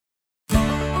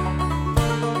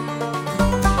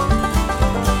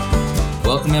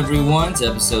Welcome everyone to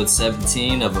episode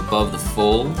 17 of Above the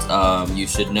Fold. You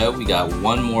should know we got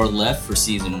one more left for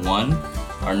season 1.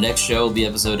 Our next show will be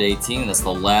episode 18. That's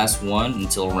the last one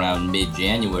until around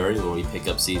mid-January where we pick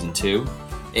up season 2,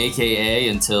 aka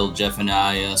until Jeff and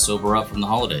I sober up from the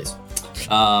holidays.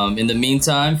 In the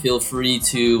meantime, feel free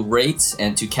to rate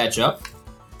and to catch up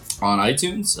on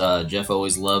iTunes. Jeff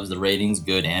always loves the ratings,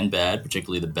 good and bad,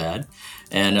 particularly the bad.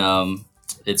 And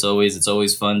it's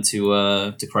always fun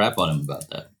to crap on him about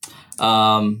that.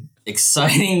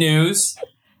 Exciting news.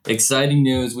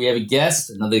 We have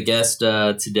another guest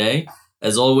today.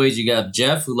 As always, you got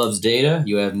Jeff, who loves data.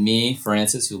 You have me,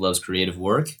 Francis, who loves creative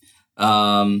work.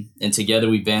 And together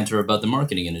we banter about the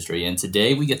marketing industry. And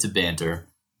today we get to banter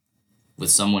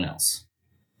with someone else.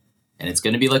 And it's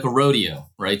going to be like a rodeo,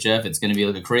 right, Jeff? It's going to be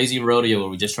like a crazy rodeo where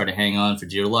we just try to hang on for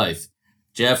dear life.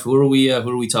 Jeff, who are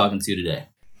we talking to today?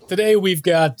 Today we've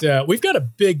got a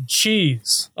big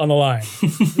cheese on the line.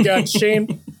 We got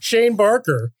Shane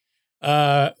Barker,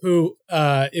 who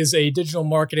is a digital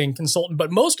marketing consultant,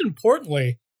 but most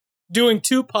importantly, doing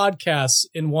 2 podcasts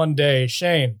in one day.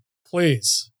 Shane,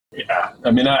 please. Yeah,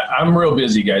 I mean, I'm real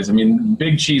busy, guys. I mean,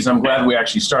 Big Cheese, I'm glad we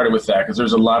actually started with that because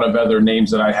there's a lot of other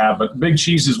names that I have, but Big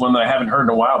Cheese is one that I haven't heard in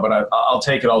a while, but I'll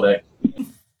take it all day.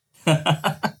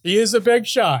 He is a big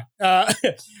shot.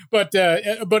 But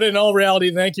in all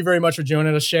reality, thank you very much for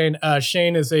joining us, Shane.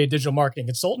 Shane is a digital marketing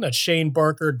consultant at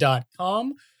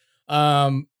shanebarker.com.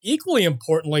 Equally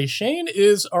importantly, Shane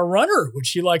is a runner,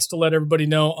 which he likes to let everybody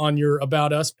know on your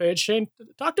About Us page. Shane,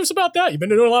 talk to us about that. You've been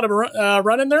doing a lot of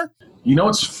running there? You know,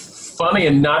 it's funny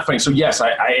and not funny. So yes,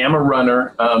 I am a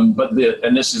runner, but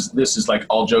this is like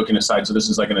all joking aside. So this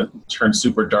is like going to turn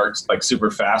super dark, like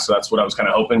super fast. So that's what I was kind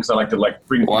of hoping because I like to like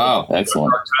bring. Wow,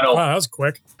 excellent! Wow, that was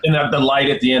quick. And the light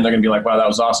at the end, they're going to be like, "Wow, that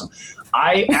was awesome."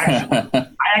 I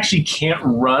actually can't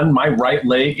run. My right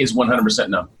leg is 100%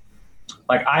 numb.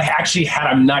 Like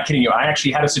I'm not kidding you. I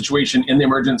actually had a situation in the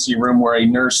emergency room where a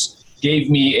nurse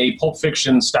gave me a Pulp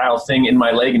Fiction style thing in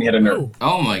my leg and hit a nerve.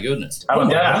 Oh my goodness.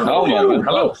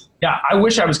 Hello. Yeah, I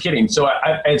wish I was kidding. So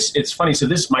it's funny. So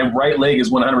my right leg is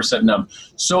 100% numb.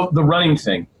 So the running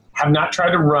thing, have not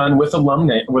tried to run with I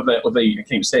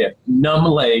can't even say it, numb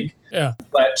leg. Yeah.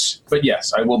 But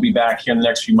yes, I will be back here in the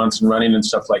next few months and running and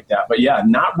stuff like that. But yeah,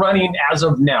 not running as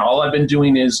of now. All I've been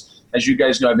doing is, as you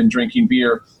guys know, I've been drinking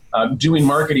beer, doing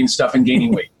marketing stuff and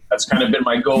gaining weight. That's kind of been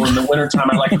my goal. In the wintertime,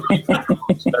 I like to eat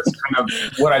macarons. That's kind of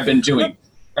what I've been doing.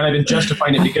 And I've been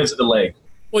justifying it because of the leg.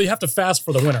 Well, you have to fast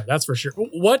for the winter. That's for sure.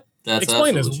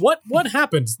 Explain this. What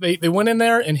happens? They went in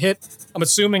there and hit, I'm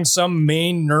assuming, some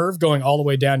main nerve going all the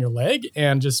way down your leg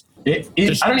and just I don't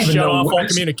even shut know off all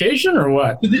communication or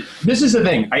what? This is the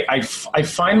thing. I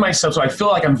find myself, so I feel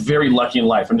like I'm very lucky in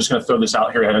life. I'm just going to throw this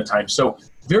out here ahead of time. So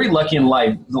very lucky in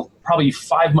life. Probably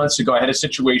 5 months ago, I had a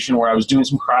situation where I was doing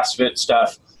some CrossFit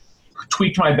stuff,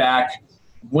 tweaked my back,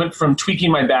 went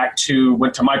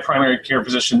to my primary care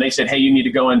physician. They said, hey, you need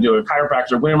to go and do a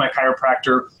chiropractor. Went to my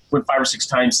chiropractor, went 5 or 6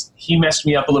 times. He messed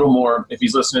me up a little more. If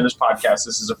he's listening to this podcast,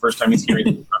 this is the first time he's hearing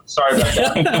it. I'm sorry about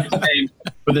that.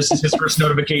 But this is his first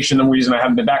notification, the reason I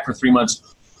haven't been back for 3 months.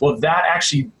 Well, that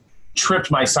actually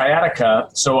tripped my sciatica.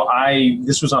 So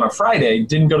this was on a Friday,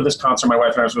 didn't go to this concert my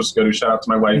wife and I were supposed to go to. Shout out to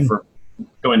my wife for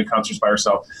going to concerts by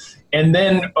herself. And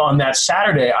then on that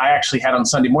Saturday, on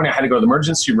Sunday morning, I had to go to the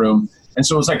emergency room. And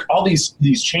so it was like all these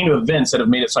chain of events that have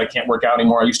made it so I can't work out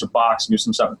anymore. I used to box and do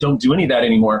some stuff. Don't do any of that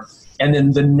anymore. And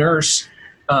then the nurse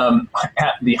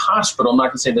at the hospital, I'm not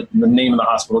going to say the name of the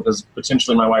hospital because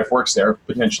potentially my wife works there,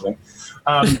 potentially,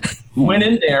 went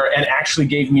in there and actually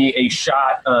gave me a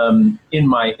shot in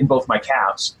both my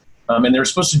calves. And they were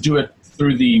supposed to do it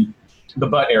through the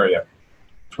butt area,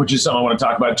 which is something I want to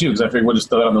talk about too, because I figured we'll just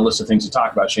throw that on the list of things to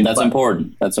talk about. Shane, That's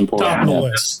important. Top of the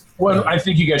list. Well, I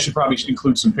think you guys should probably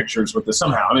include some pictures with this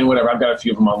somehow. I mean, whatever. I've got a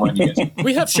few of them online. You guys.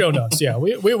 We have show notes. Yeah,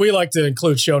 we like to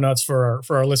include show notes for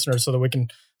our listeners so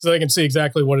they can see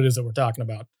exactly what it is that we're talking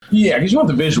about. Yeah, because you want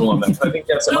the visual on that. I think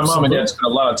that's my mom and dad spent a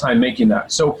lot of time making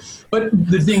that. So, but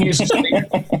the thing is,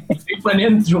 they went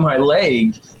in through my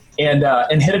leg and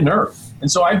hit a nerve.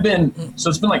 And so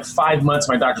it's been like 5 months.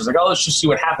 My doctor's like, oh, let's just see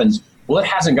what happens. Well, it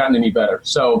hasn't gotten any better.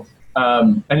 So,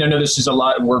 and I know this is a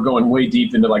lot. We're going way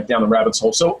deep into like down the rabbit's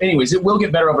hole. So anyways, it will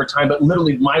get better over time. But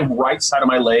literally my right side of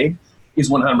my leg is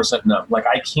 100% numb. Like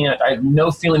I have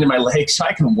no feeling in my leg, so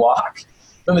I can walk.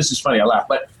 And this is funny, I laugh,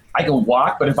 but I can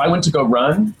walk. But if I went to go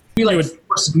run, I'd be like, it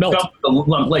would melt the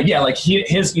lump leg. Yeah, like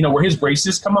his, where his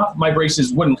braces come off, my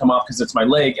braces wouldn't come off because it's my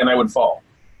leg and I would fall.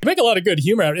 You make a lot of good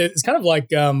humor out of it. It's kind of like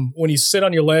when you sit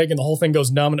on your leg and the whole thing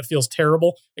goes numb and it feels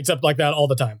terrible, except like that all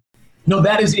the time. No,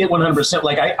 that is it 100%.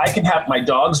 Like I can have, my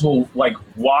dogs will like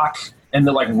walk and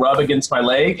they like rub against my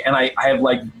leg, and I have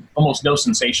like almost no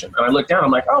sensation. And I look down,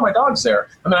 I'm like, oh, my dog's there.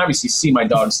 I mean, obviously see my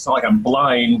dogs. It's not like I'm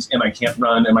blind and I can't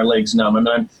run and my leg's numb. I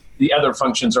mean, the other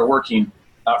functions are working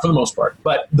for the most part.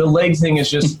 But the leg thing is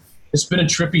just, it's been a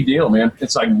trippy deal, man.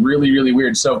 It's like really, really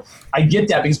weird. So I get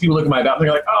that because people look at my back and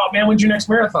they're like, oh, man, when's your next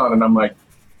marathon? And I'm like,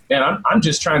 man, I'm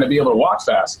just trying to be able to walk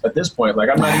fast at this point. Like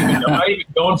I'm not even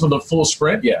going for the full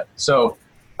sprint yet. So,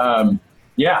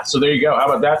 yeah, so there you go. How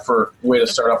about that for a way to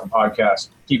start off a podcast?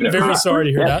 Keeping it very sorry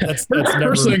to hear that. That's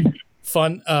never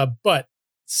fun. But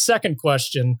second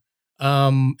question,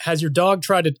 has your dog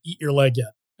tried to eat your leg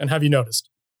yet? And have you noticed?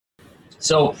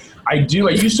 So I do.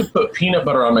 I used to put peanut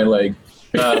butter on my leg.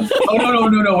 Oh,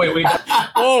 no, wait.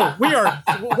 Oh, we are.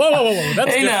 Whoa.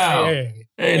 That's hey, now.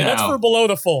 Hey, that's for below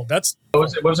the fold. That's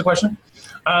what was the question?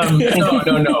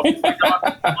 No.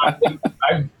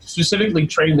 I've specifically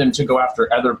trained them to go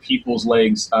after other people's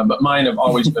legs, but mine have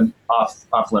always been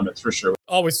off limits for sure.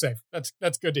 Always safe.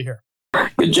 That's good to hear.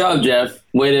 Good job, Jeff.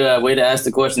 Way to ask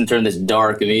the question and turn this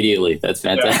dark immediately. That's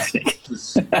fantastic.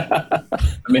 Yeah.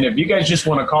 I mean, if you guys just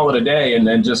want to call it a day and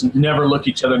then just never look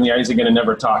each other in the eyes again and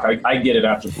never talk, I get it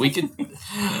after. We could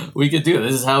do it.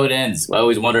 This is how it ends. I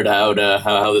always wondered how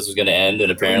this was going to end,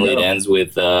 and apparently it ends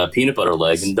with peanut butter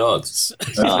legs and dogs.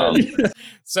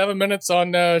 7 minutes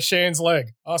on Shane's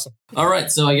leg. Awesome. All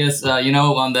right, so I guess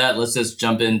on that, let's just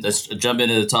jump into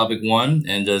the topic one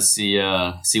and just see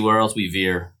where else we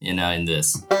veer in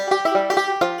this.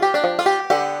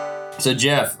 So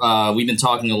Jeff, we've been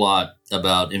talking a lot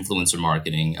about influencer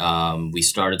marketing. We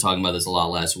started talking about this a lot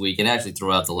last week, and actually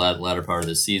throughout the latter part of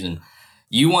this season.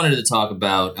 You wanted to talk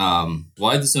about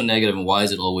why is it so negative and why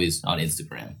is it always on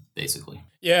Instagram, basically.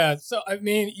 Yeah, so I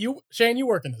mean, Shane, you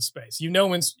work in this space. You know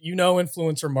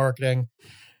influencer marketing.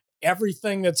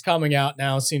 Everything that's coming out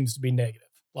now seems to be negative.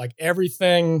 Like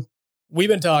everything, we've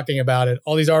been talking about it.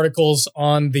 All these articles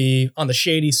on the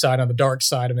shady side, on the dark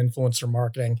side of influencer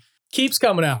marketing, keeps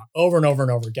coming out over and over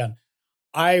and over again.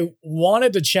 I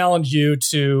wanted to challenge you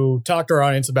to talk to our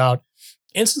audience about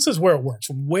instances where it works.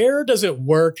 Where does it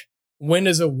work? When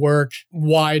does it work?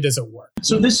 Why does it work?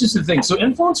 So this is the thing. So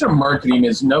influencer marketing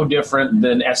is no different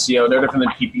than SEO, no different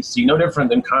than PPC, no different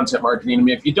than content marketing. I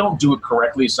mean, if you don't do it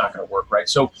correctly, it's not going to work, right?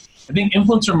 So I think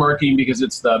influencer marketing, because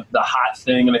it's the hot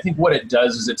thing, and I think what it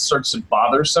does is it starts to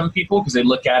bother some people because they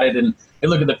look at it and they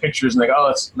look at the pictures and they go,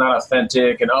 oh, it's not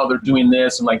authentic, and oh, they're doing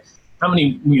this, and like how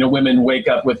many women wake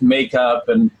up with makeup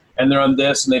and they're on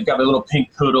this and they've got a little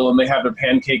pink poodle and they have their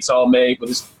pancakes all made with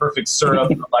this perfect syrup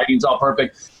and the lighting's all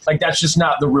perfect. Like that's just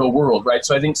not the real world, right?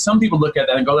 So I think some people look at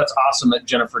that and go, that's awesome that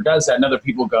Jennifer does that. And other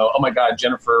people go, oh my God,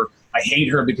 Jennifer, I hate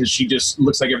her because she just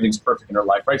looks like everything's perfect in her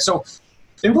life, right? So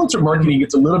influencer marketing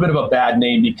gets a little bit of a bad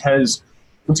name because,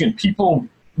 once again,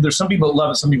 there's some people that love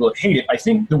it, some people that hate it. I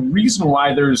think the reason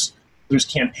why there's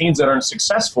campaigns that aren't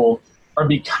successful are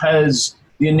because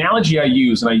the analogy I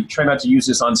use, and I try not to use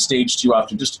this on stage too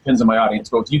often, just depends on my audience,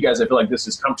 but with you guys, I feel like this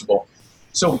is comfortable.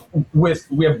 So we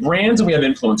have brands and we have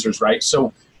influencers, right?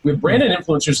 So we have brand and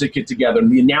influencers that get together.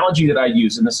 And the analogy that I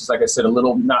use, and this is, like I said, a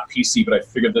little not PC, but I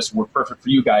figured this would work perfect for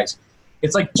you guys.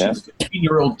 It's like two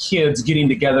 15-year-old kids getting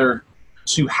together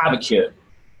to have a kid,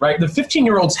 right? The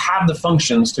 15-year-olds have the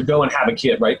functions to go and have a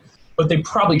kid, right? But they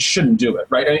probably shouldn't do it,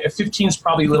 right? At 15 is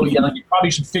probably a little young. You probably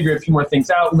should figure a few more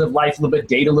things out, live life a little bit,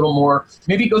 date a little more.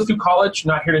 Maybe go through college.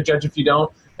 Not here to judge if you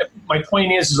don't. My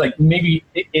point is like maybe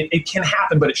it can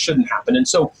happen, but it shouldn't happen. And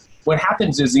so what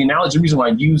happens is the analogy, the reason why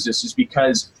I use this is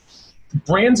because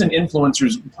brands and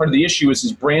influencers, part of the issue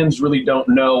is brands really don't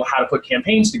know how to put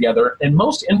campaigns together. And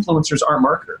most influencers aren't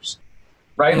marketers,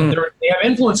 right? They have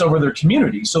influence over their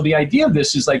community. So the idea of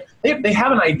this is like they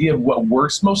have an idea of what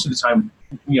works most of the time.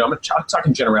 I'm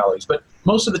talking generalities, but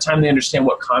most of the time they understand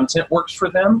what content works for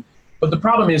them. But the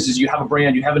problem is you have a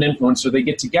brand, you have an influencer, they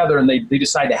get together and they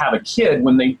decide to have a kid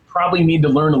when they probably need to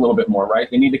learn a little bit more, right?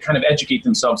 They need to kind of educate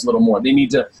themselves a little more. They need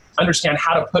to understand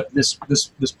how to put this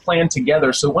plan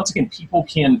together. So once again,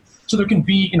 there can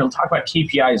be, talk about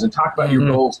KPIs and talk about your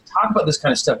goals, talk about this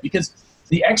kind of stuff, because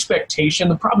the expectation,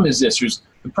 the problem is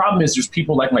there's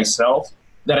people like myself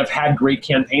that have had great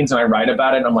campaigns and I write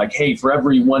about it and I'm like, hey, for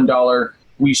every $1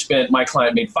 we spent, my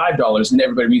client made $5, and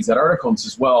everybody reads that article and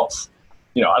says, well,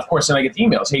 of course, then I get the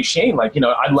emails. Hey, Shane, I'd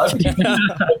love to give you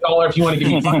 $1 if you want to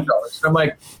give me $5. And I'm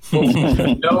like,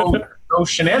 well, no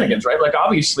shenanigans, right? Like,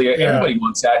 obviously, everybody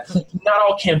wants that. Not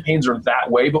all campaigns are that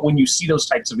way, but when you see those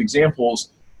types of examples,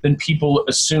 then people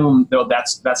assume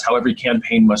that's how every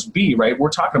campaign must be, right? We're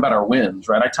talking about our wins,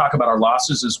 right? I talk about our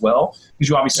losses as well, because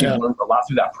you obviously have learned a lot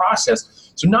through that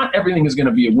process. So not everything is going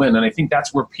to be a win. And I think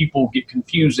that's where people get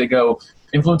confused. They go,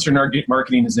 Influencer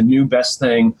marketing is the new best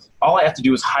thing. All I have to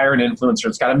do is hire an influencer.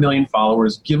 It's got 1 million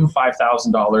followers, give them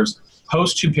 $5,000,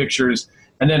 post 2 pictures,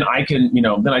 and then I can,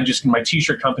 my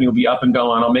t-shirt company will be up and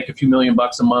going. I'll make a few $1 million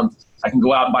a month. I can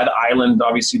go out and buy the island,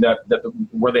 obviously, that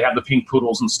where they have the pink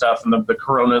poodles and stuff, and the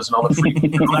Coronas and all the free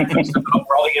and all that kind of stuff,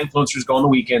 where all the influencers go on the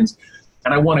weekends.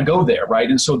 And I want to go there, right?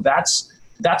 And so that's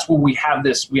where we have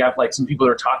this. We have like some people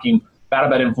that are talking bad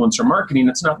about influencer marketing.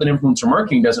 It's not that influencer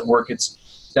marketing doesn't work. It's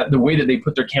that the way that they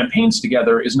put their campaigns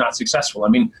together is not successful. I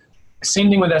mean, same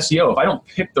thing with SEO. If I don't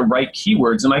pick the right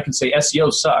keywords, and I can say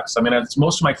SEO sucks. I mean,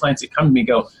 most of my clients that come to me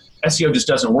go, SEO just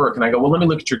doesn't work. And I go, well, let me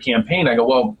look at your campaign. I go,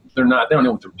 well, they don't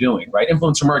know what they're doing, right?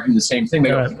 Influencer marketing, the same thing. They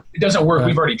go, it doesn't work.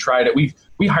 We've already tried it.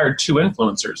 We hired 2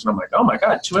 influencers. And I'm like, oh my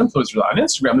God, 2 influencers on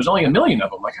Instagram. There's only 1 million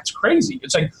of them. Like, that's crazy.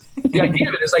 It's like, the idea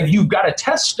of it is like, you've got to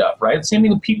test stuff, right? Same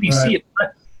thing with PPC. Right.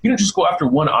 You don't just go after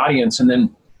one audience and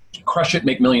then crush it,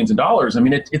 make millions of dollars. I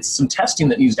mean, it's some testing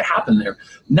that needs to happen there.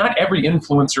 Not every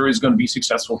influencer is going to be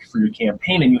successful for your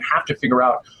campaign, and you have to figure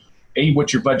out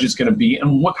what your budget's going to be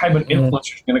and what kind of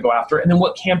influencers you're going to go after, and then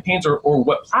what campaigns or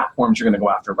what platforms you're going to go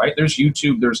after, right? There's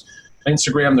YouTube, there's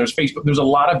Instagram, there's Facebook. There's a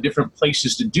lot of different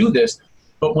places to do this.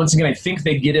 But once again, I think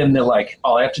they get in, they're like,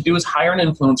 all I have to do is hire an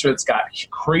influencer that's got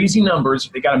crazy numbers.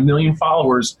 If they got 1 million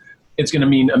followers, it's going to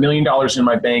mean $1 million in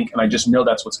my bank, and I just know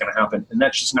that's what's going to happen. And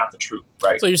that's just not the truth,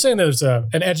 right? So you're saying there's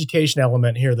an education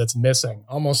element here that's missing,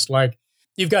 almost like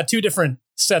you've got 2 different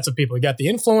sets of people. You got the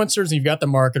influencers and you've got the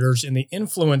marketers, and the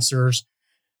influencers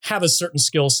have a certain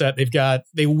skill set.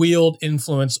 They wield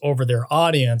influence over their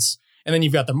audience. And then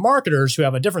you've got the marketers who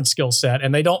have a different skill set,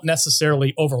 and they don't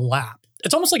necessarily overlap.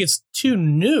 It's almost like it's too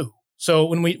new. So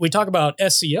when we talk about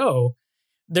SEO,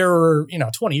 there were,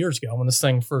 20 years ago when this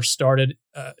thing first started,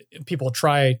 people would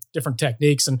try different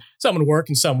techniques, and some would work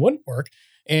and some wouldn't work.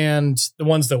 And the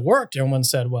ones that worked, everyone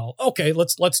said, well, okay,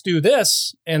 let's do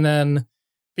this. And then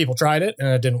people tried it and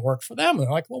it didn't work for them. And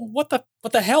they're like, well, what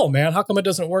the hell, man? How come it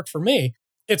doesn't work for me?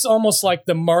 It's almost like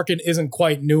the market isn't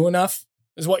quite new enough,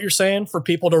 is what you're saying, for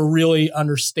people to really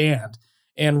understand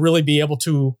and really be able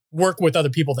to work with other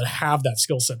people that have that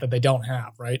skill set that they don't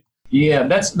have, right? Yeah,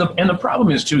 and the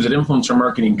problem is too, is that influencer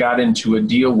marketing got into a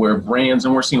deal where brands,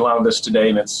 and we're seeing a lot of this today,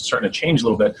 and it's starting to change a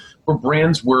little bit, where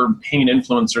brands were paying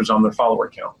influencers on their follower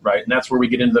count, right? And that's where we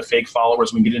get into the fake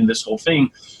followers, we get into this whole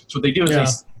thing. So what they do is they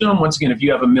assume, once again, if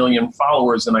you have 1 million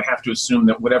followers, then I have to assume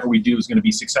that whatever we do is going to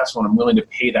be successful, and I'm willing to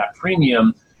pay that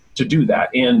premium to do that.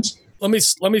 And let me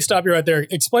stop you right there.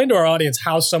 Explain to our audience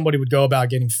how somebody would go about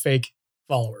getting fake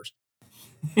followers.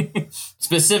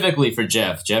 Specifically for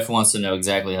Jeff. Jeff wants to know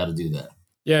exactly how to do that.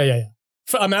 Yeah.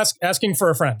 I'm asking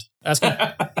for a friend.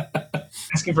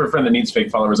 Asking for a friend that needs fake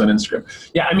followers on Instagram.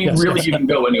 Yeah, I mean, really, you can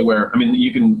go anywhere. I mean,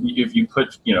 you can, if you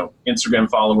put,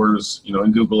 Instagram followers,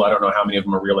 in Google, I don't know how many of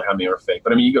them are real and how many are fake.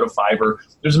 But I mean, you go to Fiverr,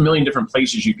 there's 1 million different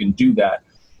places you can do that,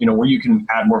 where you can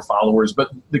add more followers.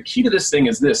 But the key to this thing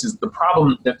is the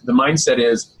problem that the mindset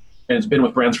is, and it's been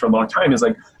with brands for a long time, is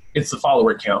like, it's the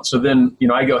follower count. So then,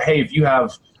 I go, hey, if you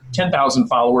have 10,000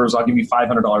 followers, I'll give you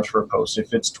 $500 for a post.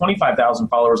 If it's 25,000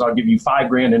 followers, I'll give you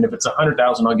 $5,000. And if it's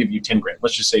 100,000, I'll give you $10,000.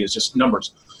 Let's just say it's just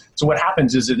numbers. So what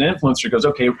happens is an influencer goes,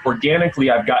 okay,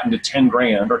 organically, I've gotten to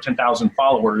 $10,000 or 10,000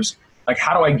 followers. Like,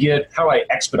 how do I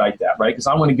expedite that, right? Because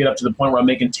I want to get up to the point where I'm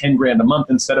making $10,000 a month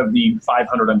instead of the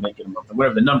 500 I'm making a month, or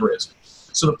whatever the number is.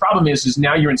 So the problem is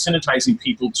now you're incentivizing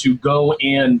people to go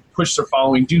and push their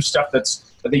following, do stuff that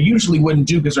they usually wouldn't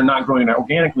do because they're not growing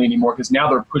organically anymore, because now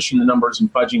they're pushing the numbers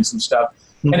and fudging some stuff.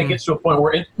 Mm-hmm. And it gets to a point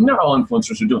where not all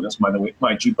influencers are doing this, by the way,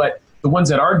 mind you, but the ones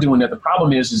that are doing it, the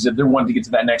problem is that they're wanting to get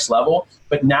to that next level,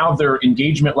 but now their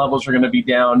engagement levels are going to be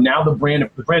down. Now if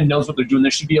the brand knows what they're doing, they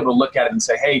should be able to look at it and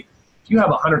say, hey, if you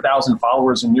have 100,000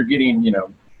 followers and you're getting,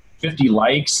 50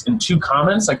 likes and 2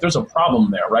 comments, like there's a problem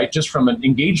there, right? Just from an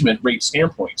engagement rate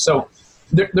standpoint. So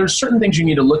there's certain things you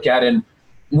need to look at. And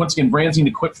once again, brands need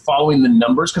to quit following the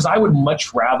numbers, because I would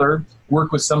much rather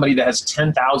work with somebody that has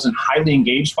 10,000 highly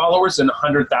engaged followers than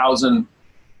 100,000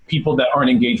 people that aren't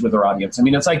engaged with their audience. I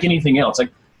mean, it's like anything else. Like,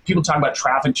 people talk about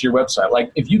traffic to your website.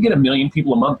 Like, if you get 1 million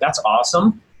people a month, that's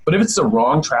awesome. But if it's the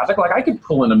wrong traffic, like I could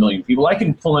pull in 1 million people. I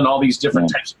can pull in all these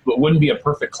different types, but it wouldn't be a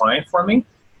perfect client for me.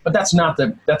 But that's not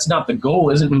the goal,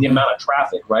 isn't the amount of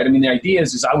traffic, right? I mean, the idea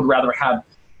is I would rather have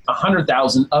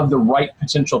 100,000 of the right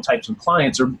potential types of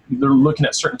clients, or they're looking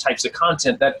at certain types of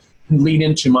content that can lead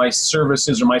into my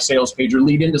services or my sales page, or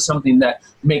lead into something that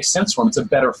makes sense for them. It's a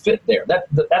better fit there.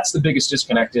 That's the biggest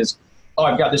disconnect is, oh,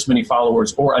 I've got this many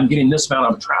followers, or I'm getting this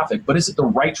amount of traffic, but is it the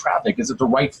right traffic? Is it the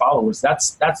right followers?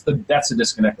 That's the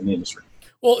disconnect in the industry.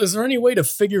 Well, is there any way to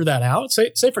figure that out?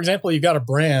 Say for example, you got a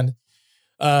brand,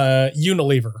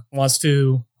 Unilever wants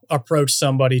to approach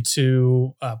somebody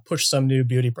to push some new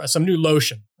some new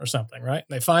lotion or something, right?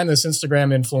 And they find this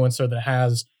Instagram influencer that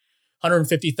has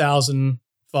 150,000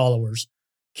 followers.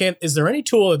 Is there any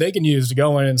tool that they can use to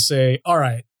go in and say, all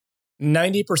right,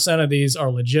 90% of these are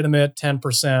legitimate,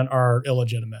 10% are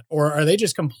illegitimate? Or are they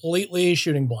just completely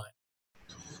shooting blind?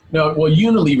 No, well,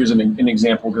 Unilever is an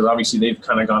example because obviously they've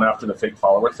kind of gone after the fake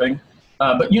follower thing.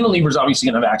 But Unilever is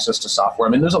obviously going to have access to software.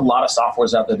 I mean, there's a lot of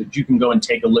softwares out there that you can go and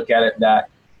take a look at it that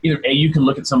either A, you can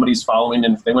look at somebody's following,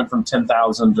 and if they went from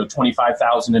 10,000 to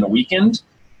 25,000 in a weekend,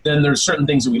 then there's certain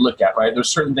things that we look at, right? There's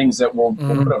certain things that will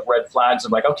put up red flags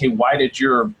of like, okay, why did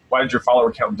your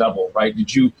follower count double, right?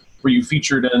 Were you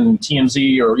featured in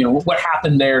TMZ, or what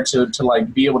happened there to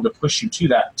like be able to push you to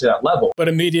that level? But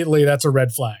immediately that's a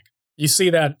red flag. You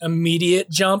see that immediate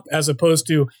jump as opposed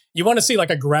to, you want to see like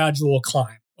a gradual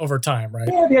climb over time, right?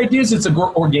 Yeah, the idea is it's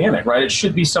organic, right? It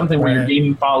should be something where you're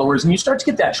gaining followers and you start to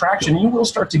get that traction. You will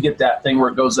start to get that thing where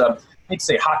it goes up, I hate to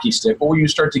say hockey stick, but where you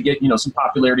start to get, some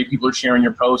popularity, people are sharing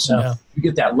your posts and you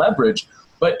get that leverage.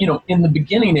 But, in the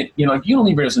beginning, like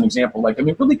Unilever as an example,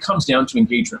 it really comes down to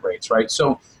engagement rates, right?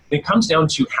 So it comes down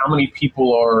to how many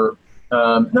people are,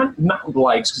 not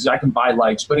likes, because I can buy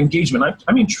likes, but engagement.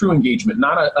 I mean true engagement,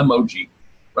 not an emoji,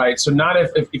 right? So not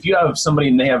if you have somebody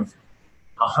and they have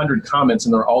 100 comments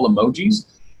and they're all emojis,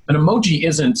 an emoji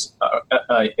isn't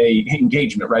a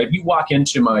engagement, right? If you walk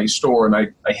into my store and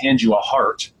I hand you a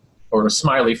heart or a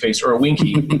smiley face or a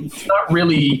winky, it's not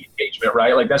really engagement,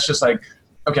 right? Like that's just like,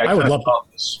 okay, I would love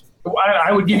this.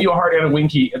 I would give you a heart and a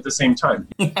winky at the same time.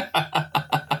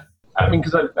 I mean,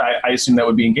 because I assume that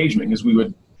would be engagement because we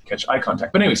would catch eye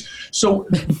contact. But anyways, so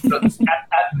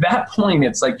at that point,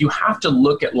 it's like you have to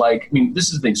look at this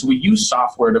is the thing. So we use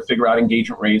software to figure out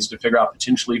engagement rates, to figure out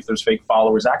potentially if there's fake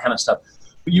followers, that kind of stuff.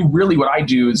 But what I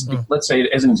do is, let's say,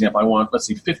 as an example, I want,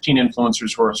 15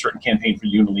 influencers for a certain campaign for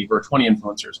Unilever, or 20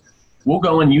 influencers. We'll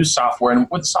go and use software. And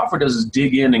what the software does is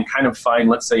dig in and kind of find,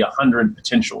 let's say, 100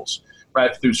 potentials,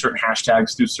 right, through certain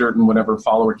hashtags, through certain whatever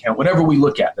follower count, whatever we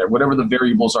look at there, whatever the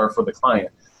variables are for the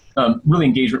client. Really,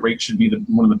 engagement rate should be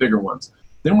one of the bigger ones.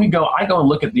 Then I go and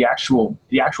look at the actual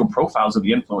profiles of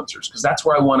the influencers, because that's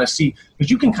where I want to see,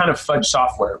 because you can kind of fudge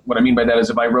software. What I mean by that is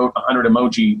if I wrote 100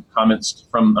 emoji comments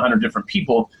from 100 different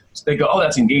people, they go, oh,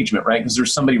 that's engagement, right? Because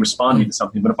there's somebody responding to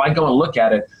something. But if I go and look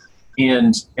at it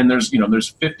and there's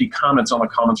 50 comments on the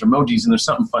comments or emojis and there's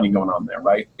something funny going on there,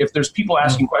 right? If there's people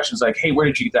asking questions like, hey, where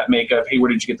did you get that makeup? Hey,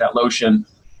 where did you get that lotion?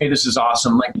 Hey, this is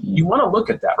awesome. Like, you want to look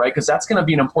at that, right? Because that's going to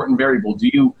be an important variable.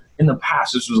 In the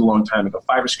past, this was a long time ago,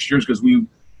 5 or 6 years ago, because we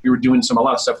were doing a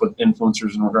lot of stuff with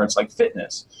influencers in regards to like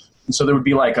fitness. And so there would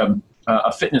be like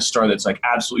a fitness star that's like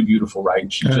absolutely beautiful, right?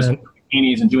 And she's just in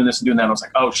bikinis and doing this and doing that. And I was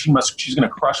like, oh, she's going to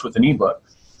crush with an ebook.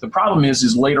 The problem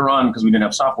is later on, because we didn't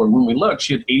have software, when we looked,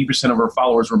 she had 80% of her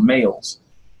followers were males,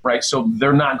 right? So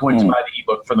they're not going to buy the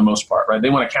ebook for the most part, right? They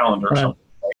want a calendar or something.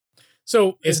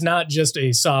 So it's not just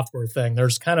a software thing.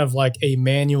 There's kind of like a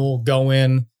manual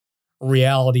go-in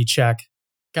reality check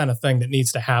kind of thing that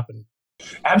needs to happen.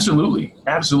 Absolutely.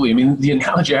 I mean, the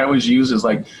analogy I always use is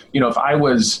like, if I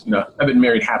was, I've been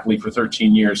married happily for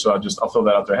 13 years, so I'll throw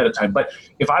that out there ahead of time. But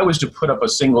if I was to put up a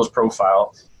singles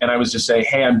profile and I was to say,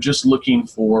 hey, I'm just looking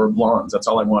for blondes, that's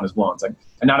all I want is blondes. I'm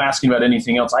not asking about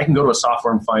anything else. I can go to a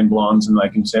software and find blondes and I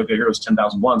can say, okay, here's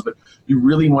 10,000 blondes, but you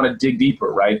really want to dig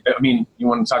deeper, right? I mean, you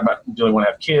want to talk about, do they want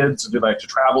to have kids? Do they like to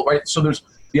travel, right? So there's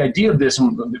the idea of this,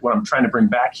 and what I'm trying to bring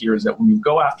back here is that when you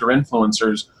go after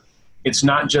influencers, it's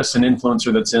not just an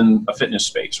influencer that's in a fitness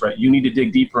space, right? You need to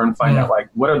dig deeper and find out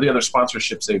what are the other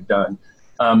sponsorships they've done?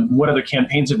 What other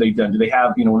campaigns have they done? Do they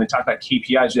have, when they talk about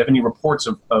KPIs, do they have any reports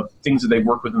of things that they've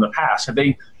worked with in the past?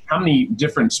 How many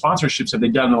different sponsorships have they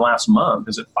done in the last month?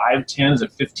 Is it 5, 10, is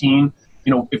it 15?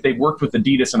 If they worked with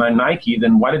Adidas and I'm Nike,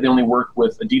 then why did they only work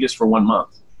with Adidas for 1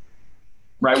 month?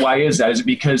 Right? Why is that? Is it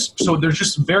because, so there's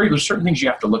certain things you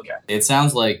have to look at. It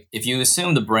sounds like if you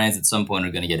assume the brands at some point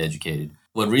are going to get educated,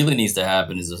 what really needs to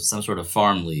happen is some sort of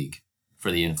farm league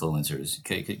for the influencers.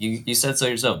 Okay, you said so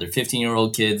yourself. They're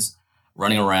 15-year-old kids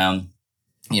running around,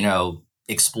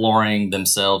 exploring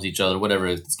themselves, each other, whatever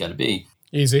it's got to be.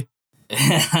 Easy.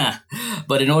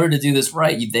 But in order to do this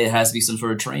right, there has to be some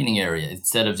sort of training area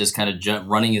instead of just kind of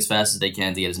running as fast as they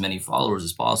can to get as many followers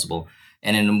as possible.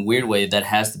 And in a weird way, that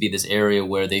has to be this area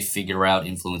where they figure out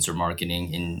influencer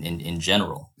marketing in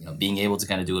general, being able to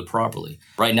kind of do it properly.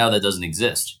 Right now, that doesn't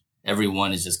exist.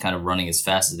 Everyone is just kind of running as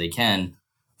fast as they can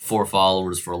for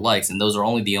followers, for likes. And those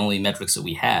are the only metrics that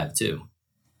we have, too.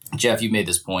 Jeff, you made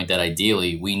this point that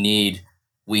ideally we need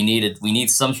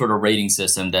some sort of rating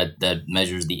system that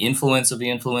measures the influence of the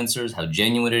influencers, how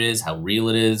genuine it is, how real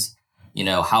it is,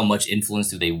 how much influence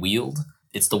do they wield.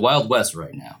 it's the Wild West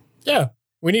right now. Yeah.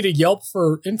 We need a Yelp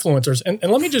for influencers. And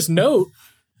let me just note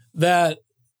that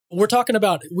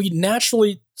we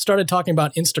naturally started talking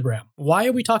about Instagram. Why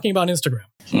are we talking about Instagram?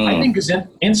 I think because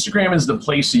Instagram is the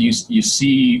place that you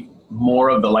see more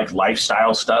of the like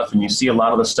lifestyle stuff, and you see a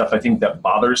lot of the stuff I think that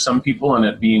bothers some people and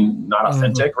it being not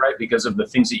authentic, right? Because of the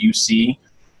things that you see.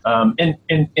 And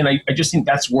I just think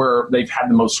that's where they've had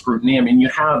the most scrutiny. I mean,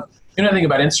 the thing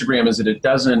about Instagram is that it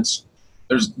doesn't,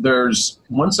 there's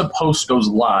once a post goes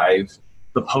live,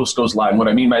 the post goes live. And what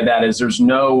I mean by that is there's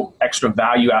no extra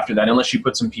value after that unless you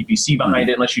put some PPC behind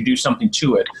it, unless you do something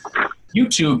to it.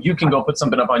 YouTube, you can go put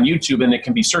something up on YouTube and it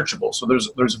can be searchable. So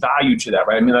there's value to that,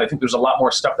 right? I mean, I think there's a lot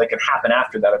more stuff that can happen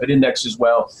after that. If it indexes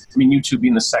well, I mean, YouTube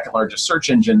being the second largest search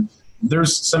engine,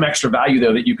 there's some extra value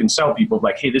there that you can sell people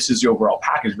like, hey, this is the overall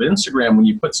package. But Instagram, when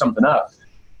you put something up,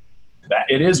 that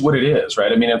it is what it is,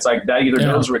 right? I mean, it's like that either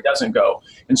goes or it doesn't go.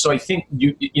 And so I think and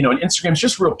Instagram's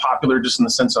just real popular just in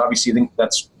the sense that obviously I think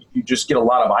you just get a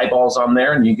lot of eyeballs on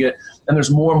there and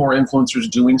there's more and more influencers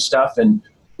doing stuff. And,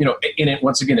 in it,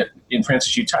 once again, in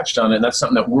Francis, you touched on it, and that's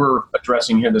something that we're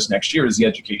addressing here this next year is the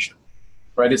education,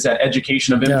 right? It's that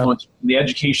education of influence, the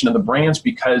education of the brands,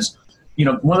 because,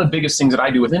 one of the biggest things that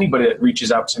I do with anybody that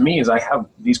reaches out to me is I have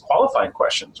these qualifying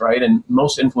questions, right? And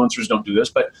most influencers don't do this,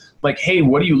 but like, hey,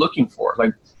 what are you looking for?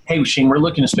 Like, hey, Shane, we're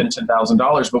looking to spend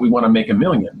 $10,000, but we want to make $1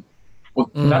 million. Well,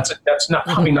 that's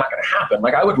probably not going to happen.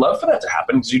 Like, I would love for that to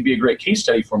happen because you'd be a great case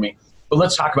study for me, but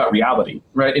let's talk about reality,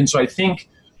 right? And so I think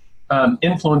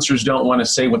influencers don't want to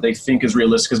say what they think is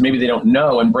realistic because maybe they don't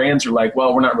know, and brands are like,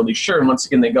 well, we're not really sure. And once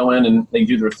again, they go in and they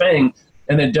do their thing,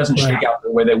 and then it doesn't shake out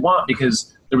the way they want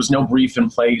because there was no brief in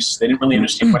place. They didn't really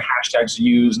understand what hashtags to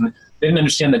use, and they didn't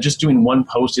understand that just doing one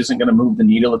post isn't going to move the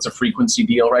needle. It's a frequency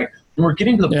deal, right? And we're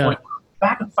getting to the point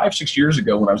back 5-6 years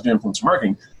ago when I was doing influencer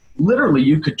marketing, literally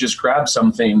you could just grab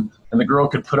something and the girl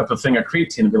could put up a thing of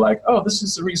creatine and be like, oh, this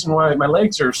is the reason why my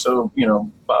legs are so,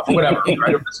 buff or whatever.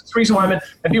 Right? It's the reason why and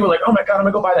people are like, oh my God, I'm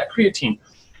gonna go buy that creatine.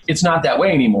 It's not that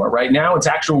way anymore. Right now it's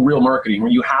actual real marketing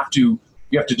where you have to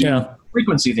do a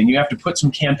frequency thing. You have to put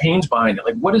some campaigns behind it.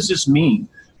 Like, what does this mean?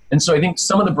 And so I think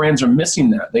some of the brands are missing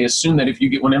that. They assume that if you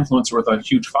get one influencer with a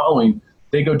huge following,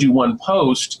 they go do one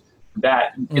post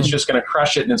that it's just going to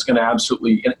crush it and it's going to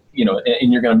absolutely, and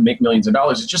you're going to make millions of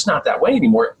dollars. It's just not that way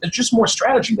anymore. There's just more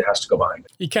strategy that has to go behind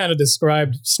it. You kind of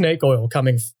described snake oil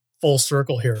coming full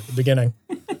circle here at the beginning.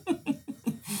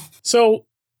 So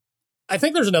I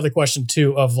think there's another question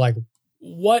too of like,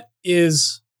 what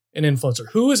is an influencer?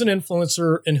 Who is an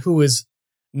influencer and who is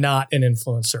not an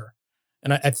influencer?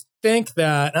 And I think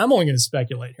that, and I'm only going to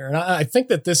speculate here, and I think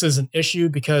that this is an issue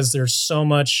because there's so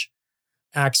much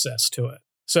access to it.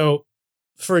 So,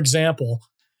 for example,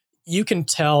 you can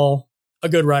tell a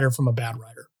good writer from a bad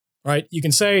writer, right? You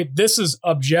can say, this is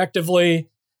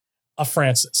objectively a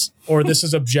Francis, or this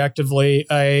is objectively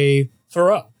a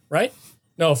Thoreau, right?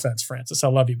 No offense, Francis. I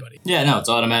love you, buddy. Yeah, no, it's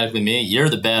automatically me. You're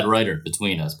the bad writer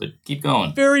between us, but keep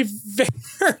going. Very,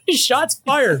 very shots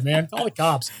fired, man. Call the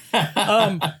cops.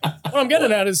 What I'm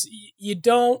getting at is you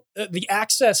don't, the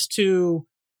access to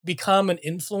become an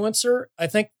influencer, I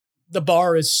think the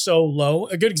bar is so low.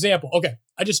 A good example. Okay.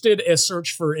 I just did a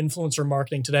search for influencer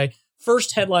marketing today.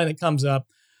 First headline that comes up,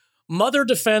 mother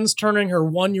defends turning her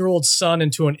 1-year-old son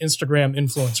into an Instagram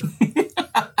influencer.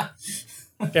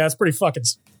 Okay. That's pretty fucking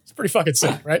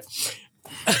sick, right?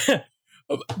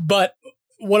 But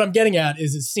what I'm getting at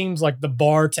is it seems like the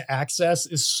bar to access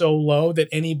is so low that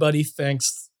anybody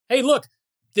thinks, hey, look,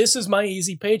 this is my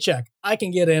easy paycheck. I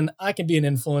can get in. I can be an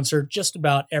influencer. Just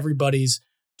about everybody's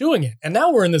doing it. And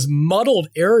now we're in this muddled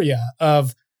area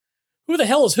of who the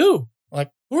hell is who?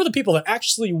 Like, who are the people that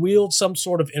actually wield some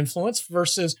sort of influence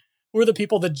versus who are the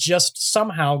people that just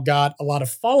somehow got a lot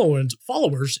of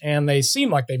followers and they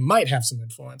seem like they might have some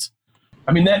influence?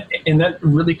 I mean, that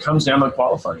really comes down to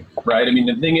qualifying, right? I mean,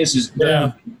 the thing is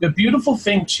the beautiful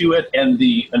thing to it and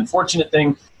the unfortunate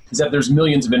thing is that there's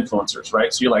millions of influencers,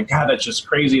 right? So you're like, God, that's just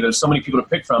crazy. There's so many people to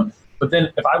pick from. But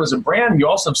then if I was a brand, you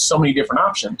also have so many different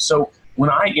options. So when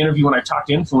I talk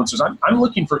to influencers, I'm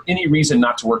looking for any reason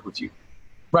not to work with you,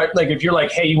 right? Like if you're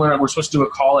like, hey, we're supposed to do a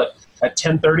call at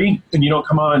 10:30 and you don't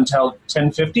come on until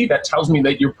 10:50, that tells me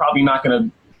that you're probably not going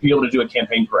to be able to do a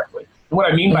campaign correctly. And what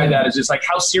I mean by that is just like,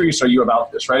 how serious are you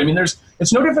about this, right? I mean,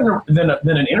 it's no different than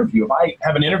an interview. If I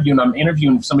have an interview and I'm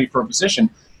interviewing somebody for a position,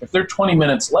 if they're 20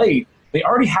 minutes late, they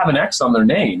already have an X on their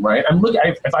name, right?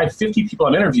 If I have 50 people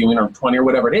I'm interviewing or 20 or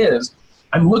whatever it is,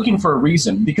 I'm looking for a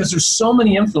reason because there's so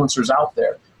many influencers out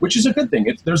there, which is a good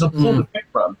thing. There's a pool to pick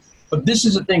from. But this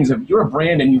is the thing, is if you're a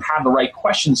brand and you have the right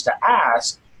questions to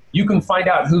ask, you can find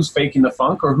out who's faking the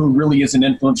funk or who really is an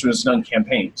influencer and has done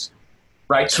campaigns,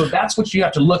 right? So that's what you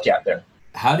have to look at there.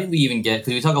 How do we even get,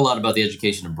 because we talk a lot about the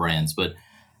education of brands, but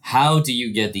how do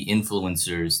you get the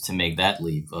influencers to make that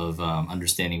leap of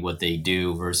understanding what they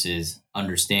do versus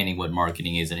understanding what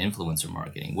marketing is and influencer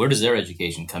marketing? Where does their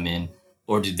education come in,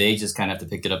 or do they just kind of have to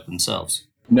pick it up themselves?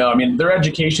 No, I mean, their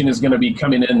education is going to be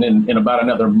coming in about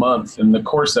another month in the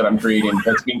course that I'm creating.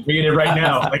 That's being created right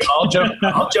now. Like all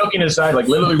joking aside, like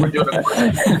literally we're doing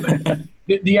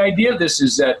it. The idea of this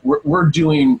is that we're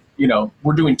doing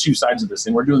two sides of this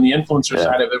thing. We're doing the influencer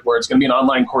side of it, where it's going to be an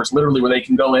online course, literally, where they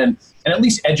can go in and at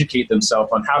least educate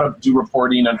themselves on how to do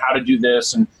reporting, on how to do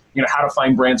this, and how to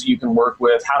find brands that you can work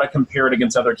with, how to compare it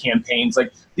against other campaigns,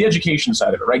 like the education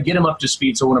side of it, right? Get them up to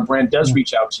speed so when a brand does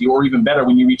reach out to you, or even better,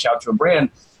 when you reach out to a brand,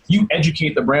 you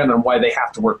educate the brand on why they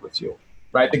have to work with you.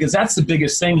 Right? Because that's the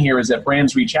biggest thing here, is that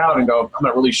brands reach out and go, I'm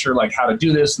not really sure like how to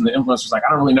do this. And the influencer's like, I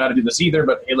don't really know how to do this either,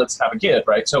 but hey, let's have a kid,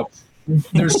 right? So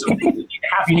there's some things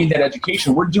that you need that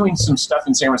education. We're doing some stuff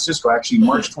in San Francisco, actually,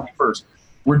 March 21st.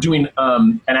 We're doing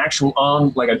an actual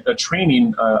a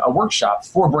training, a workshop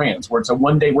for brands, where it's a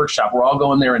one-day workshop. We're all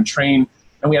going there and train,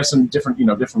 and we have some different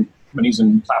companies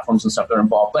and platforms and stuff that are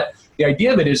involved. But the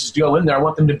idea of it is to go in there. I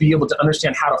want them to be able to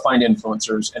understand how to find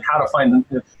influencers and how to find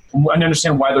them, and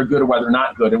understand why they're good or why they're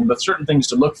not good, and the certain things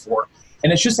to look for.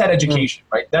 And it's just that education,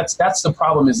 right? That's the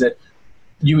problem, is that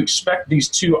you expect these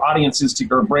two audiences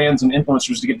or brands and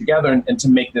influencers to get together and to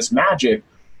make this magic,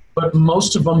 but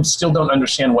most of them still don't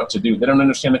understand what to do. They don't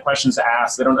understand the questions to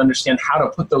ask. They don't understand how to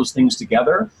put those things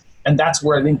together. And that's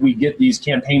where I think we get these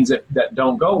campaigns that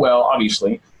don't go well,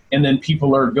 obviously. And then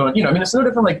people are going, it's no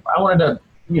different. Like I wanted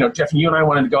to, Jeff, you and I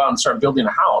wanted to go out and start building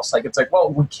a house. Like, it's like,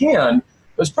 well, we can,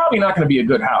 but it's probably not going to be a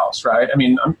good house, right? I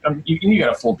mean, you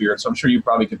got a full beard, so I'm sure you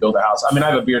probably could build a house. I mean, I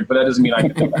have a beard, but that doesn't mean I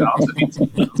can build a house. It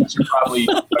means you probably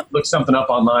look something up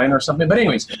online or something. But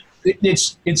anyways,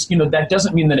 it's that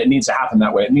doesn't mean that it needs to happen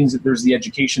that way. It means that there's the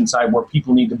education side, where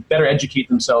people need to better educate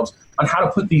themselves on how to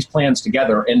put these plans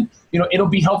together. And, it'll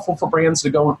be helpful for brands to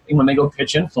go, when they go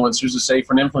pitch influencers, to say,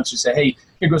 for an influencer to say, hey,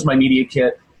 here goes my media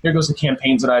kit. Here goes the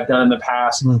campaigns that I've done in the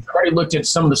past. I've already looked at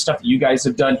some of the stuff that you guys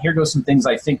have done. Here goes some things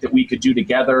I think that we could do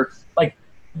together. Like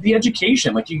the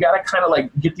education, like you got to kind of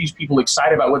like get these people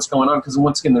excited about what's going on. Because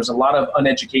once again, there's a lot of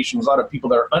uneducation. There's a lot of people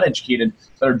that are uneducated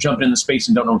that are jumping in the space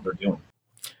and don't know what they're doing.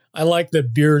 I like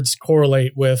that beards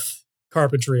correlate with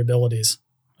carpentry abilities.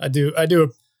 I do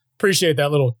appreciate that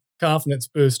little confidence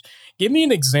boost. Give me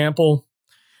an example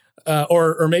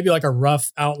or maybe like a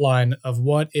rough outline of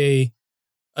what a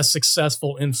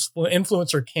successful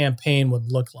influencer campaign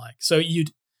would look like. So you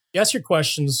ask your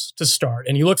questions to start,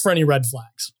 and you look for any red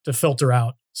flags to filter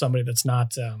out somebody that's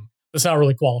not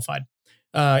really qualified.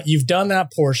 You've done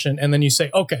that portion, and then you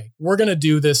say, okay, we're going to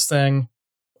do this thing.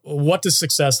 What does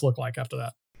success look like after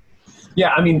that?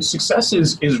 Yeah, I mean, success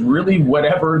is really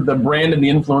whatever the brand and the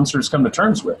influencers come to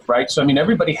terms with, right? So, I mean,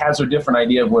 everybody has their different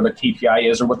idea of what a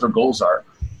KPI is or what their goals are.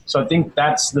 So I think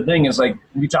that's the thing, is like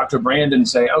you talk to a brand and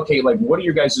say, okay, like what are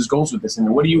your guys' goals with this?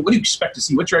 And what do you expect to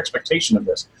see? What's your expectation of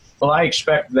this? Well, I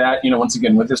expect that, once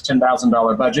again, with this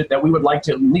 $10,000 budget, that we would like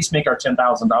to at least make our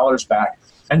 $10,000 back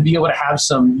and be able to have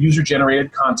some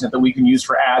user-generated content that we can use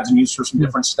for ads and use for some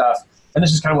different stuff. And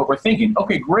this is kind of what we're thinking.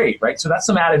 Okay, great, right? So that's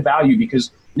some added value,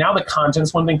 because now the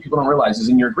content's one thing people don't realize is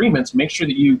in your agreements, make sure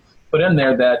that you put in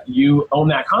there that you own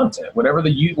that content, whatever the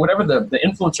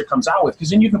influencer comes out with, because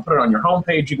then you can put it on your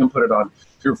homepage, you can put it on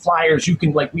your flyers, you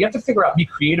can we have to figure out, be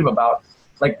creative about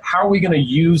how are we going to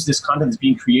use this content that's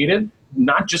being created,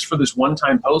 not just for this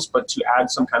one-time post, but to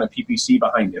add some kind of PPC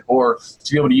behind it, or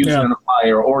to be able to use it in a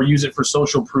flyer, or use it for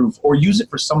social proof, or use it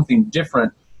for something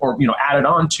different, or add it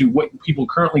on to what people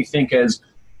currently think as,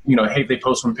 hey, if they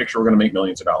post one picture, we're going to make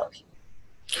millions of dollars.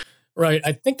 Right.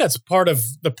 I think that's part of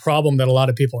the problem that a lot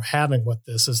of people are having with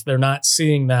this, is they're not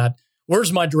seeing that.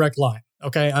 Where's my direct line?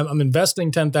 Okay, I'm investing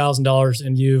 $10,000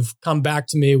 and you've come back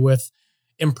to me with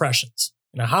impressions.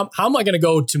 How am I going to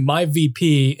go to my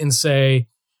VP and say,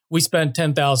 we spent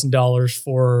 $10,000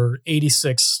 for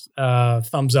 86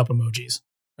 thumbs up emojis,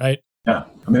 right? Yeah.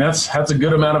 I mean, that's a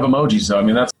good amount of emojis. So,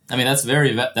 that's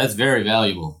very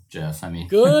valuable, Jeff.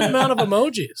 Good amount of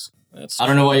emojis. I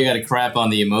don't know why you got to crap on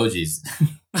the emojis.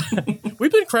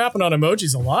 We've been crapping on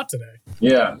emojis a lot today.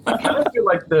 Yeah, I kind of feel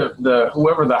like the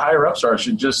whoever the higher ups are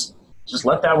should just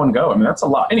let that one go. That's a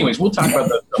lot. Anyways, we'll talk about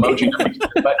the emoji,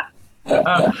 but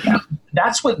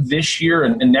that's what this year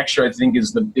and next year I think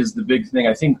is the big thing.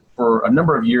 I think for a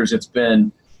number of years it's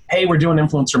been, hey, we're doing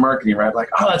influencer marketing, right? Like,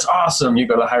 oh, that's awesome. You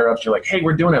go to the higher ups, you're like, hey,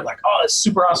 we're doing it. Like, oh, that's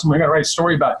super awesome. We got to write a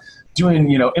story about doing,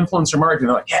 influencer marketing.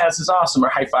 They're like, yeah, this is awesome. We're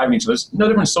high-fiving each other. There's no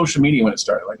different social media when it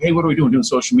started. Like, hey, what are we doing? Doing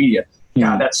social media.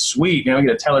 yeah, that's sweet. You know, I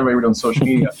get to tell everybody we're doing social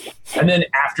media. And then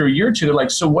after a year or two, they're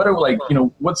like, so what are like, you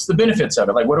know, what's the benefits of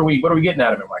it? Like, what are we getting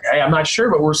out of it? I'm like, hey, I'm not sure,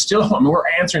 but we're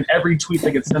answering every tweet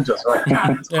that gets sent to us. We're like,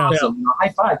 God, that's awesome. High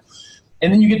five.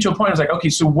 And then you get to a point, it's like, okay,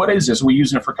 so what is this? Are we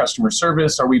using it for customer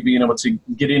service? Are we being able to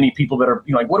get any people that are,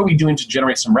 you know, like, what are we doing to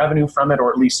generate some revenue from it,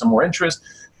 or at least some more interest?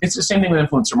 It's the same thing with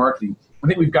influencer marketing. I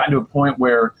think we've gotten to a point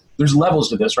where there's levels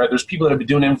to this, right? There's people that have been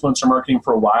doing influencer marketing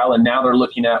for a while, and now they're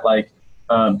looking at like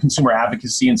consumer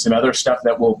advocacy and some other stuff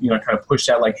that will, you know, kind of push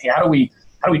that. Like, hey, how do we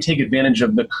take advantage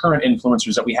of the current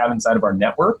influencers that we have inside of our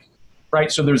network? Right,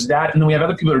 so there's that, and then we have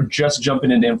other people that are just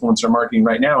jumping into influencer marketing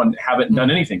right now and haven't done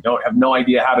anything, have no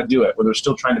idea how to do it, or they're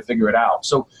still trying to figure it out.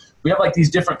 So we have like these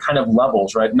different kind of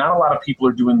levels, right? Not a lot of people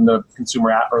are doing the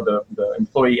consumer app or the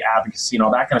employee advocacy and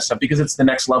all that kind of stuff because it's the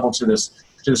next level to this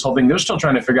whole thing. They're still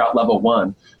trying to figure out level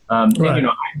one. And, you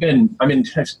know,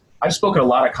 I've spoken at a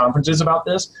lot of conferences about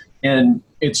this, and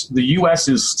it's the U.S.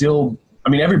 is still. I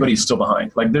mean, everybody's still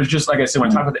behind. Like, there's just, like I said, when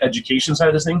I talk about the education side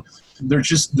of this thing, there's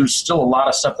still a lot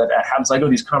of stuff that happens. I go to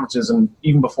these conferences, and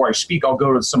even before I speak, I'll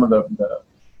go to some of the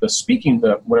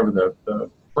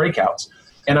breakouts.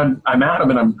 And I'm at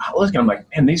them, and I'm looking, I'm like,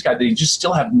 man, these guys, they just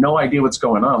still have no idea what's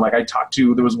going on. Like,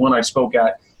 there was one I spoke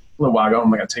at a little while ago.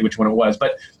 I'm not going to tell you which one it was,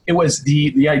 but it was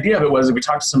the idea of it was that we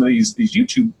talked to some of these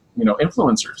YouTube, you know,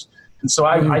 influencers. And so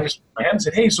I just I had and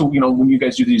said, hey, so, you know, when you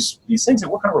guys do these things,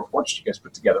 what kind of reports do you guys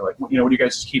put together? Like, you know, what are you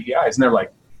guys' KPIs? And they're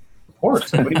like,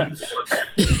 reports? What do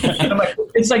you do? And I'm like,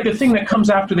 it's like the thing that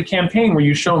comes after the campaign where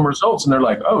you show them results, and they're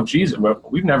like, oh, geez,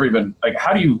 we've never even, like,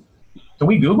 can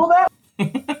we Google that?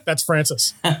 That's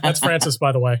Francis. That's Francis,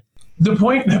 by the way. The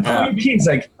point being is,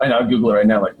 like, I know, I'll Google it right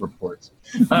now, like, reports.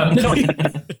 No,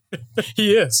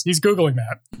 he is. He's Googling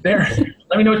that. There.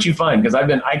 Let me know what you find, because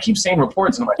I keep saying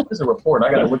reports, and I'm like, what is a report? I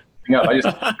got to look thing up. I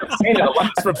just saying it a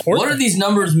lot. What do these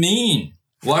numbers mean?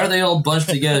 Why are they all bunched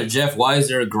together? Jeff, why is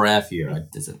there a graph here?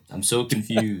 I'm so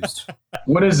confused.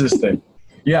 What is this thing?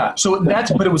 Yeah,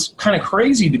 but it was kind of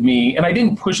crazy to me, and I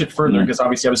didn't push it further because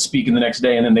obviously I was speaking the next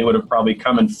day, and then they would have probably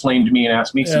come and flamed me and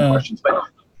asked me some questions. But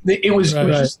it was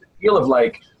just the feel of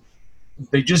like,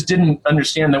 they just didn't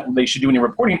understand that they should do any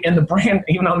reporting. And the brand,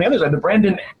 even on the other side, the brand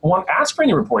didn't want to ask for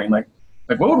any reporting. Like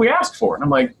what would we ask for? And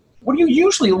I'm like, what do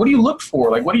you look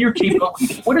for? Like, what are your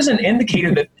capabilities? What is an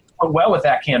indicator that went well with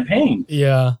that campaign?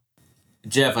 Yeah.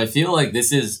 Jeff, I feel like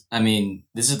this is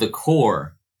the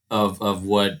core of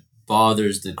what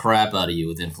bothers the crap out of you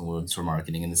with influencer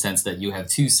marketing, in the sense that you have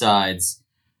two sides,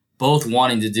 both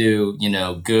wanting to do, you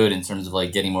know, good in terms of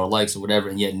like getting more likes or whatever,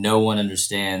 and yet no one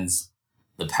understands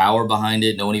the power behind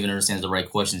it. No one even understands the right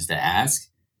questions to ask.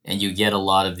 And you get a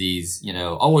lot of these, you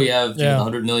know, oh, we have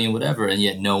 100 million, whatever, and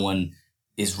yet no one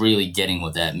is really getting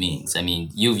what that means. I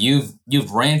mean,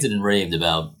 you've ranted and raved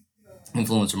about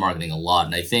influencer marketing a lot,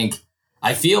 and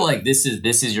I feel like this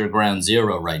is your ground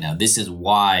zero right now. This is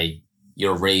why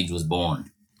your rage was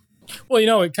born. Well, you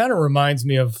know, it kind of reminds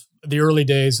me of the early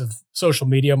days of social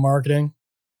media marketing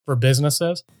for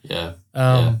businesses. Yeah.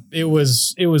 It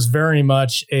was very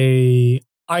much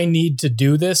I need to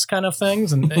do this kind of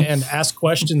things and ask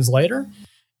questions later.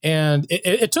 And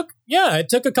it took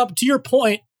a couple, to your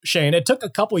point, Shane, it took a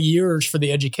couple years for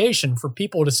the education for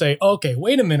people to say, okay,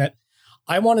 wait a minute.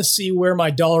 I want to see where my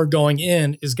dollar going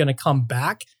in is going to come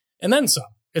back, and then some.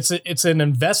 It's an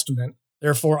investment.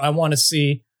 Therefore, I want to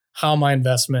see how my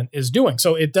investment is doing.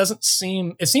 So it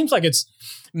seems like it's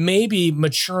maybe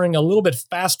maturing a little bit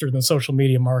faster than social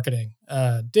media marketing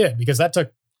did, because that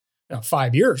took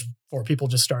 5 years before people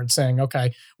just started saying,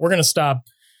 okay, we're going to stop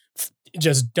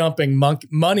just dumping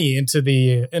money into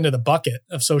the bucket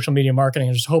of social media marketing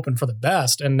and just hoping for the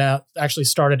best. And now actually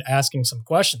started asking some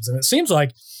questions. And it seems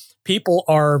like people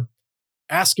are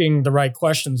asking the right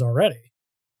questions already.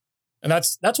 And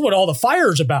that's what all the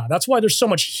fire's about. That's why there's so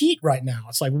much heat right now.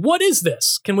 It's like, what is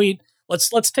this? Can we let's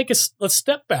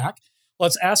step back.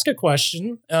 Let's ask a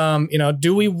question.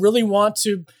 Do we really want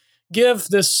to give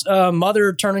this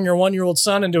mother turning her 1-year-old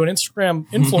son into an Instagram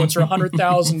influencer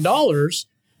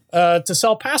 $100,000 to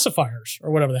sell pacifiers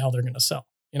or whatever the hell they're going to sell?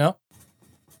 You know,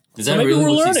 is that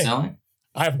really what she's selling?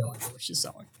 I have no idea what she's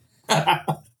selling.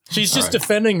 She's just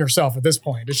defending herself at this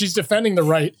point. She's defending the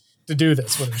right to do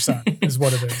this with her son, is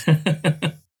what it is.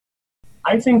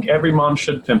 I think every mom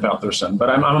should pimp out their son, but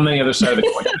I'm on the other side of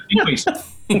the coin. Anyways,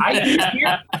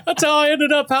 that's how I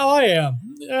ended up how I am.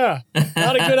 Yeah,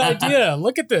 not a good idea.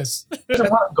 Look at this. I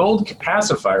want a gold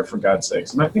pacifier, for God's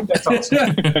sakes. And I think that's also.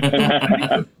 I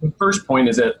think the first point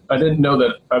is that I didn't know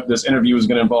that this interview was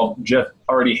going to involve Jeff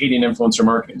already hating influencer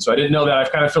marketing. So I didn't know that. I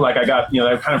kind of feel like I got,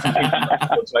 I kind of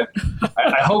from so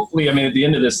I hopefully, at the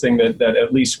end of this thing that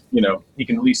at least, he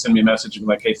can at least send me a message and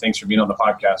be like, hey, thanks for being on the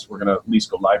podcast. We're going to at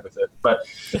least go live with it. But,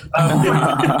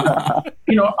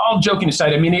 all joking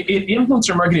aside,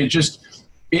 influencer marketing is just,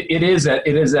 it is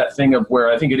that thing of where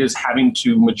I think it is having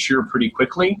to mature pretty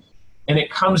quickly. And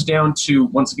it comes down to,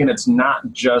 once again, it's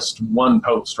not just one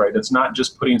post, right? It's not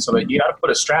just putting something, you got to put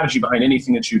a strategy behind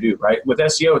anything that you do, right? With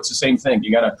SEO, it's the same thing.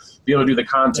 You got to be able to do the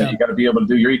content. Yeah. You got to be able to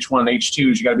do your H1 and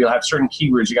H2s. You got to be able to have certain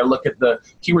keywords. You got to look at the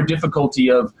keyword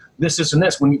difficulty of this, and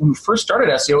this. When we first started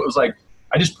SEO, it was like,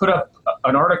 I just put up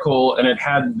an article and it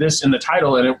had this in the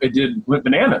title and it went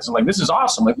bananas. I'm like, this is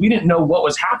awesome. Like, we didn't know what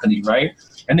was happening, right?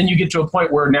 And then you get to a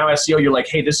point where now SEO, you're like,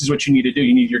 hey, this is what you need to do.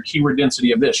 You need your keyword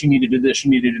density of this. You need to do this.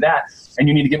 You need to do that. And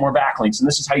you need to get more backlinks. And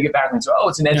this is how you get backlinks. So,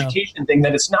 it's an education thing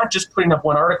that it's not just putting up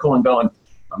one article and going,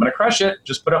 I'm going to crush it.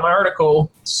 Just put up my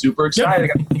article. Super excited. I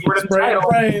got the keyword in the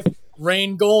title.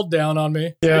 Rain gold down on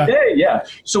me. Yeah.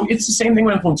 So it's the same thing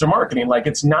with influencer marketing. Like,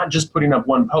 it's not just putting up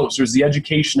one post. There's the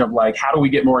education of like, how do we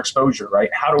get more exposure, right?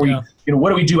 How do we, what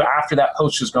do we do after that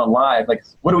post has gone live? Like,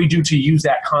 what do we do to use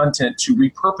that content to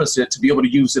repurpose it to be able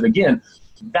to use it again?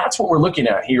 That's what we're looking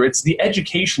at here. It's the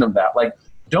education of that. Like,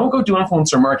 don't go do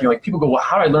influencer marketing. Like, people go, well,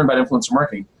 how do I learn about influencer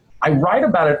marketing? I write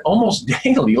about it almost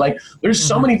daily. Like, there's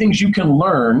so many things you can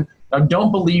learn. Now,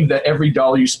 don't believe that every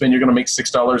dollar you spend, you're going to make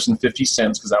 $6.50,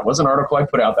 because that was an article I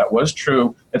put out. That was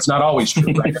true. It's not always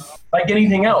true, right? Like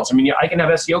anything else. I can have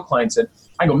SEO clients that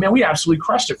I go, man, we absolutely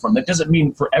crushed it from. That doesn't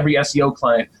mean for every SEO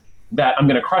client that I'm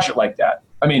going to crush it like that.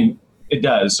 It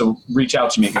does. So reach out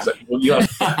to me, because it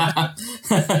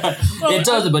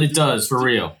doesn't, but it does for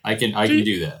real. I can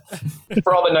do that.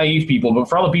 For all the naive people, but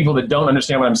for all the people that don't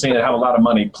understand what I'm saying and have a lot of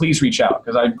money, please reach out,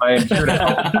 because I am here to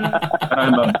help.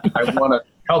 And I want to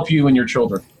help you and your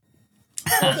children.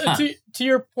 To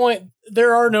your point,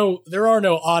 there are no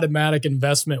automatic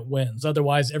investment wins.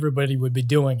 Otherwise, everybody would be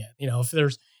doing it.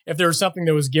 If there was something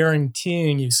that was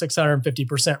guaranteeing you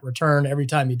 650% return every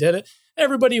time you did it,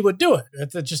 everybody would do it.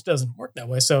 It just doesn't work that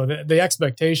way. So the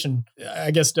expectation,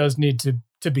 I guess, does need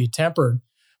to be tempered.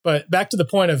 But back to the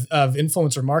point of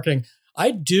influencer marketing,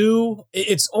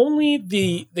 it's only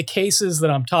the cases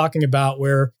that I'm talking about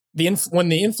where when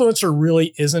the influencer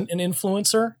really isn't an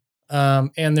influencer,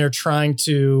 and they're trying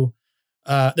to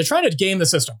game the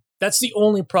system. That's the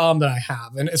only problem that I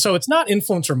have. And so it's not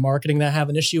influencer marketing that I have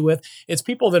an issue with. It's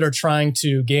people that are trying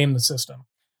to game the system.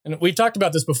 And we've talked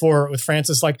about this before with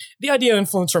Francis, like the idea of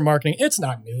influencer marketing, it's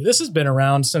not new. This has been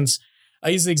around since, I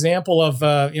use the example of,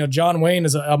 John Wayne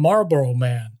is a Marlboro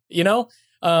man,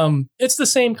 it's the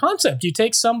same concept. You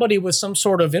take somebody with some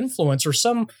sort of influence or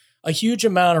a huge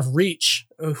amount of reach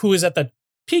who is at the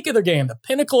peak of their game, the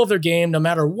pinnacle of their game, no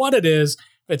matter what it is,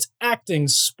 if it's acting,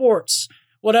 sports,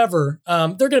 whatever,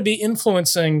 they're going to be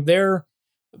influencing their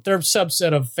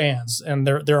subset of fans and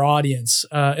their audience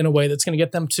in a way that's going to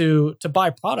get them to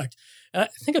buy product. And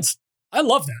I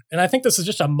love that. And I think this is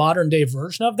just a modern day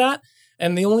version of that.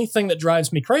 And the only thing that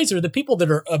drives me crazy are the people that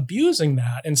are abusing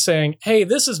that and saying, hey,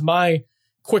 this is my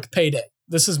quick payday.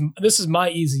 This is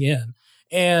my easy in.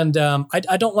 And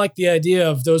I don't like the idea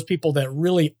of those people that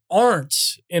really aren't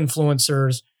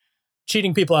influencers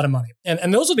cheating people out of money.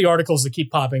 And those are the articles that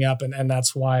keep popping up. And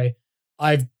that's why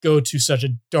I go to such a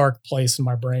dark place in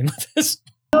my brain with this.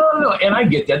 No. And I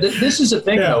get that. This is the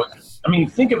thing, though.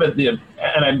 Think of it,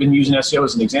 and I've been using SEO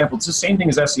as an example. It's the same thing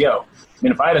as SEO.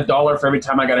 If I had $1 for every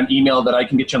time I got an email that I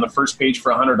can get you on the first page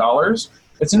for $100,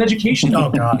 it's an education.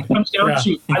 Oh, God. It comes down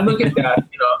to, I look at that,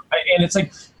 and it's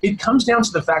like, it comes down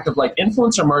to the fact of like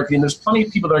influencer marketing. There's plenty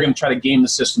of people that are going to try to game the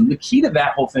system. The key to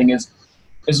that whole thing is,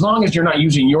 as long as you're not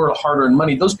using your hard-earned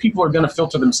money, those people are going to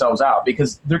filter themselves out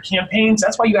because their campaigns,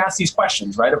 that's why you ask these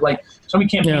questions, right? Of like, so many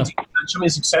campaigns, so many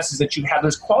successes that you have,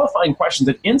 there's qualifying questions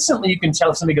that instantly you can tell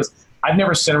if somebody goes, I've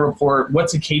never sent a report,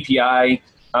 what's a KPI?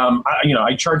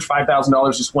 I charged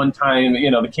 $5,000 just one time,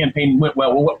 the campaign went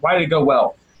well. Well, why did it go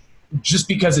well? Just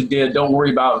because it did, don't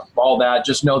worry about all that.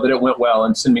 Just know that it went well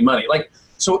and send me money.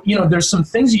 So, there's some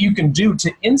things that you can do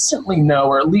to instantly know,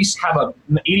 or at least have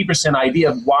an 80% idea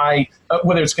of why,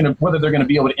 whether they're going to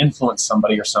be able to influence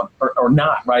somebody or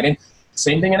not, right? And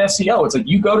same thing in SEO. It's like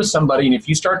you go to somebody, and if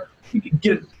you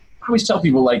I always tell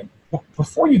people, like,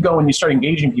 before you go and you start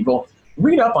engaging people,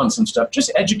 read up on some stuff.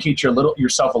 Just educate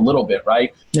yourself a little bit,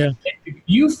 right? Yeah. If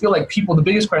you feel like people, the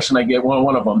biggest question I get,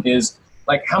 one of them is,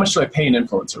 like, how much do I pay an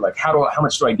influencer? Like, how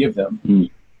much do I give them?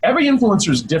 every influencer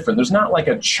is different. There's not like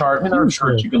a chart. There are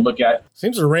charts you can look at.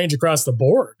 Seems to range across the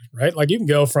board, right? Like you can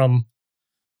go from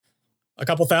a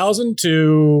couple thousand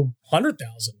to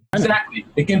 100,000. Exactly.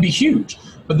 It can be huge.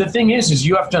 But the thing is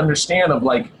you have to understand of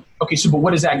like, okay, so but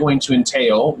what is that going to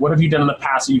entail? What have you done in the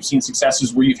past that you've seen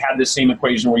successes where you've had this same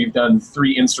equation where you've done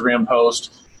 3 Instagram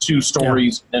posts, 2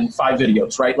 stories, and 5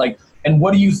 videos, right? Like, and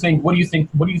what do you think,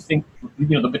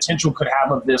 the potential could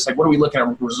have of this? Like, what are we looking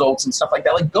at results and stuff like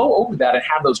that? Like, go over that and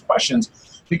have those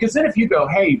questions. Because then if you go,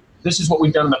 hey, this is what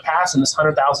we've done in the past and this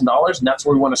 $100,000 and that's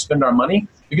where we want to spend our money,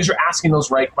 because you're asking those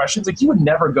right questions. Like, you would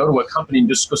never go to a company and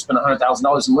just go spend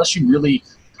 $100,000 unless you really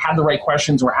had the right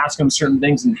questions or asked them certain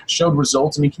things and showed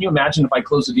results. I mean, can you imagine if I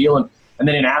closed a deal and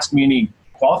they didn't ask me any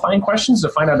qualifying questions to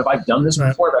find out if I've done this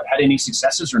before, if I've had any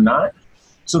successes or not?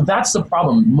 So that's the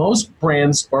problem. Most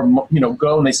brands go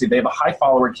and they say they have a high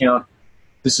follower count.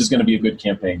 This is going to be a good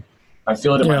campaign. I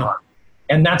feel it in my heart.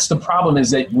 And that's the problem,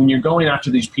 is that when you're going after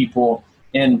these people,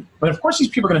 but of course these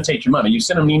people are going to take your money. You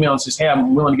send them an email and says, hey,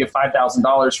 I'm willing to give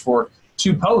 $5,000 for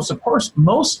 2 posts. Of course,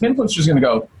 most influencers are going to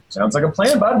go, sounds like a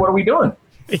plan, bud. What are we doing?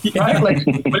 Right? Like,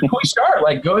 when can we start?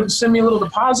 Like, go ahead and send me a little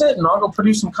deposit and I'll go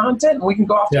produce some content and we can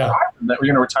go off to the island that we're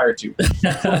going to retire to.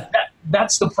 So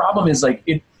that's the problem, is like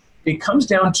it comes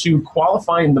down to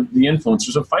qualifying the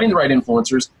influencers, or finding the right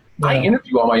influencers. I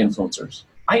interview all my influencers.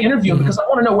 I interview them because I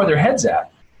want to know where their head's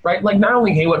at, right? Like, not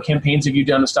only, hey, what campaigns have you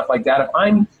done and stuff like that. If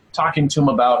I'm talking to them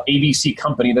about ABC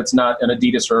company that's not an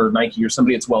Adidas or Nike or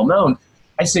somebody that's well known,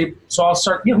 I say, so I'll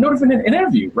start, notifying an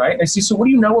interview, right? I say, so what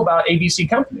do you know about ABC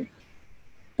company?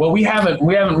 Well, we haven't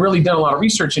really done a lot of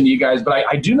research into you guys, but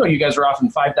I do know you guys are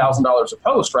offering $5,000 a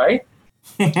post, right?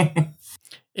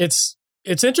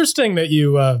 It's interesting that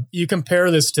you compare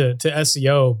this to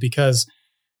SEO, because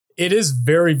it is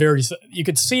very, very, you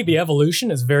could see the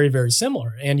evolution is very, very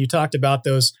similar. And you talked about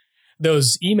those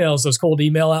emails, those cold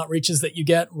email outreaches that you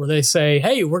get where they say,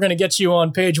 hey, we're going to get you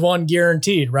on page 1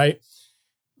 guaranteed, right?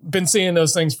 Been seeing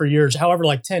those things for years. However,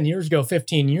 like 10 years ago,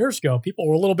 15 years ago, people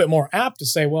were a little bit more apt to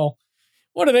say, well,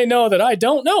 what do they know that I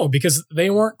don't know? Because they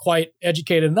weren't quite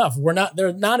educated enough.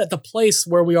 They're not at the place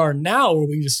where we are now, where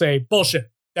we just say, bullshit.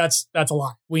 That's a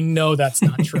lie. We know that's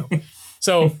not true.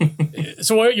 So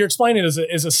what you're explaining is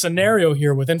a scenario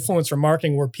here with influencer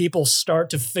marketing where people start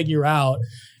to figure out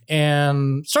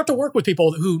and start to work with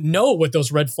people who know what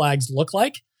those red flags look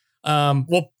like.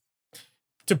 Well,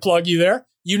 to plug you there,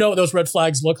 you know what those red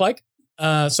flags look like.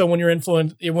 So when you're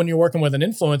working with an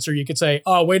influencer, you could say,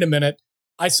 oh, wait a minute,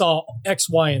 I saw X,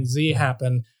 Y, and Z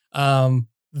happen.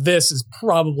 This is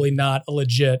probably not a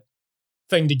legit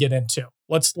thing to get into.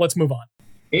 Let's move on.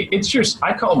 It's just,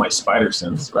 I call it my spider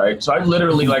sense, right? So I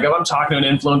literally, like, if I'm talking to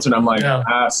an influencer and I'm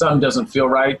like, something doesn't feel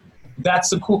right. That's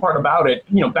the cool part about it.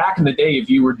 Back in the day, if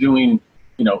you were doing,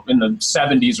 in the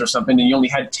 70s or something, and you only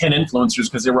had 10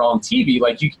 influencers because they were all on TV,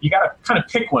 like you got to kind of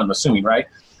pick one, I'm assuming, right?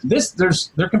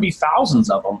 There can be thousands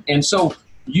of them. And so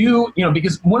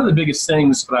because one of the biggest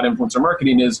things about influencer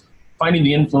marketing is finding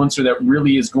the influencer that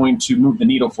really is going to move the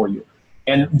needle for you.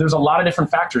 And there's a lot of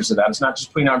different factors to that. It's not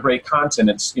just putting out great content.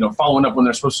 It's, following up when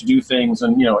they're supposed to do things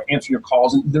and, answering your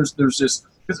calls. And there's this,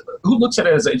 because who looks at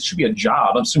it as it should be a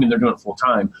job? I'm assuming they're doing it full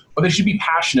time, but they should be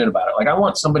passionate about it. Like, I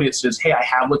want somebody that says, hey, I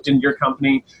have looked into your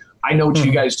company. I know what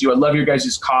you guys do. I love your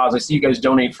guys' cause. I see you guys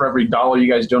donate. For every $1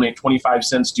 you guys donate 25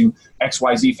 cents to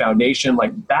XYZ Foundation.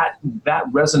 Like, that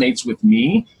resonates with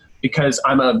me, because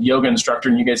I'm a yoga instructor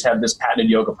and you guys have this patented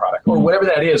yoga product or whatever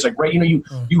that is. Like, right,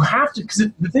 you have to, because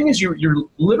the thing is, you're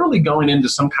literally going into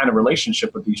some kind of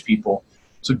relationship with these people.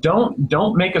 So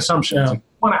don't make assumptions. Yeah. Like,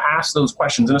 you want to ask those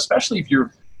questions, and especially if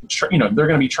you're, they're going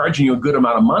to be charging you a good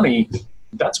amount of money.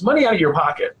 That's money out of your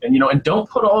pocket, and and don't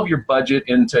put all of your budget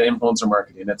into influencer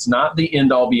marketing. It's not the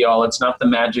end all be all. It's not the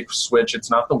magic switch.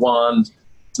 It's not the wand.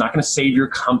 It's not going to save your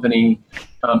company.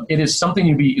 It is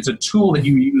something it's a tool that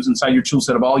you use inside your tool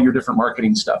set of all your different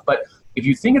marketing stuff. But if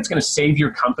you think it's going to save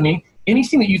your company,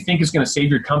 anything that you think is going to save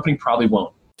your company probably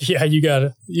won't. Yeah, you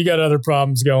got other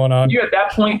problems going on. You at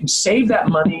that point, save that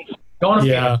money, go on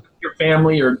a family with your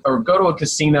family, or go to a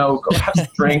casino, go have some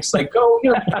drinks, like go,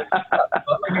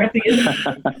 at the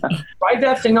end, ride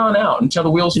that thing on out until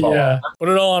the wheels fall off. Put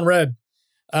it all on red.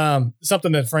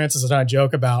 Something that Francis and I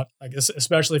joke about, like,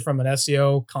 especially from an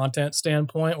SEO content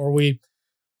standpoint, where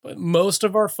most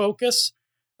of our focus,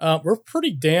 we're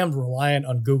pretty damned reliant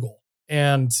on Google,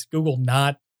 and Google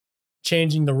not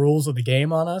changing the rules of the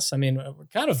game on us. I mean, we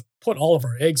kind of put all of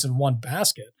our eggs in one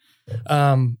basket.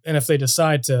 And if they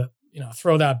decide to,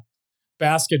 throw that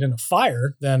basket in a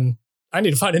fire, then I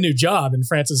need to find a new job, and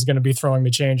Francis is going to be throwing me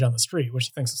change on the street, which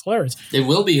he thinks is hilarious. It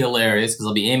will be hilarious because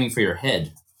I'll be aiming for your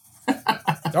head.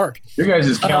 Dark. Your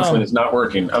guys' counseling is not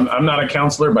working. I'm not a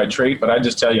counselor by trait, but I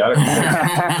just tell you, it's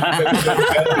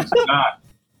not.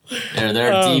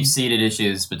 There are deep-seated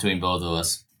issues between both of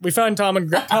us. We find common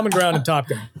ground in Top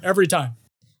Gun every time.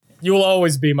 You will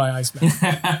always be my Iceman.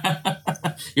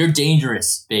 You're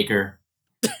dangerous, Baker.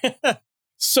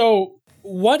 So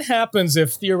what happens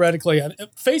if theoretically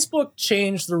Facebook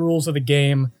changed the rules of the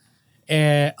game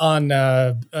on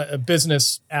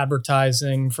business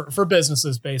advertising for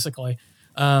businesses, basically,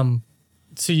 to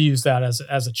use that as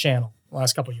a channel the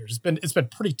last couple of years? It's been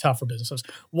pretty tough for businesses.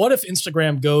 What if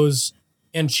Instagram goes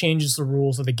and changes the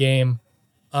rules of the game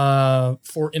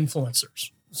for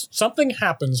influencers? Something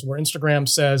happens where Instagram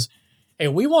says, hey,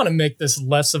 we want to make this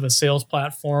less of a sales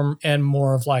platform and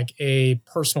more of like a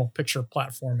personal picture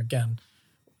platform again.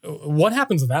 What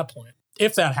happens at that point,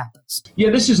 if that happens?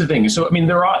 Yeah, this is the thing. So, I mean,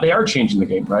 they are changing the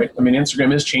game, right? I mean,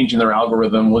 Instagram is changing their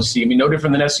algorithm. We'll see. I mean, no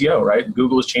different than SEO, right?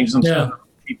 Google is changing them. Yeah.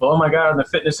 People, oh my God, in the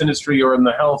fitness industry or in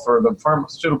the health or the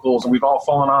pharmaceuticals, and we've all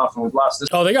fallen off and we've lost this.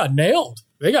 Oh, they got nailed.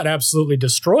 They got absolutely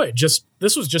destroyed.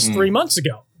 This was just 3 months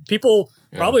ago. People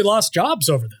probably lost jobs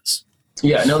over this.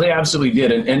 Yeah, no, they absolutely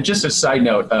did. And just a side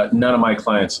note, none of my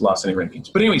clients lost any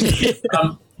rankings. But anyways,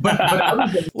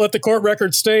 let the court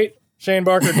record state, Shane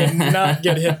Barker did not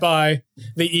get hit by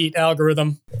the EAT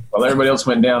algorithm. Well, everybody else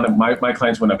went down and my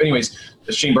clients went up. Anyways,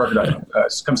 ShaneBarker.com.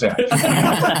 Come say hi.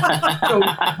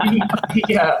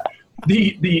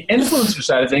 The influencer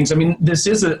side of things, I mean, this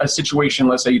is a situation,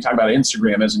 let's say you talk about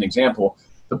Instagram as an example.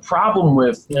 The problem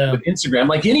with Instagram,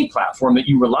 like any platform that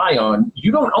you rely on,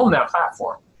 you don't own that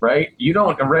platform, right? You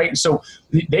don't, right? So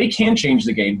they can change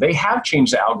the game. They have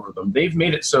changed the algorithm. They've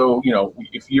made it so,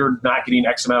 if you're not getting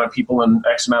X amount of people in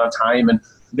X amount of time, and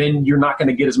then you're not going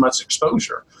to get as much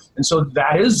exposure. And so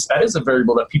that is a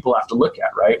variable that people have to look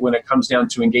at, right? When it comes down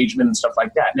to engagement and stuff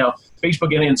like that. Now,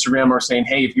 Facebook and Instagram are saying,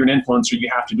 hey, if you're an influencer, you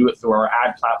have to do it through our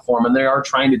ad platform. And they are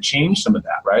trying to change some of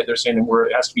that, right? They're saying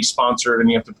it has to be sponsored and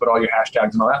you have to put all your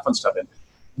hashtags and all that fun stuff in.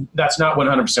 That's not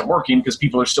 100% working because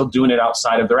people are still doing it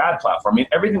outside of their ad platform. I mean,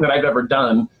 everything that I've ever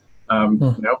done,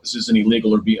 this isn't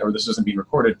illegal or this isn't being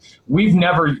recorded. I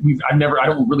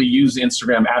don't really use the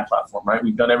Instagram ad platform, right?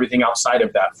 We've done everything outside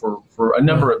of that for a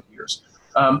number of years.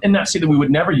 And not say that we would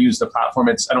never use the platform.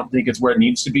 I don't think it's where it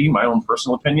needs to be, my own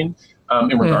personal opinion,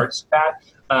 in regards to that.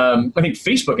 I think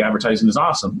Facebook advertising is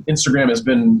awesome. Instagram has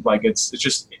been like,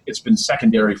 it's been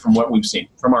secondary from what we've seen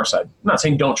from our side. I'm not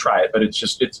saying don't try it, but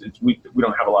we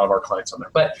don't have a lot of our clients on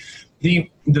there. But the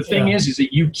thing is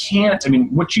that you can't, I mean,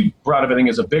 what you brought up, I think,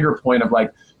 is a bigger point of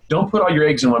like, don't put all your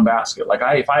eggs in one basket. Like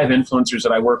if I have influencers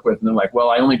that I work with and they're like, well,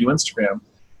 I only do Instagram.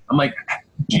 I'm like,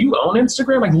 do you own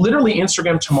Instagram? Like literally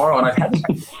Instagram tomorrow. And I've had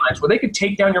these clients where they could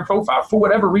take down your profile for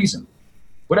whatever reason.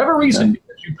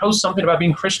 Because you post something about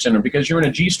being Christian or because you're in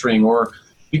a G-string or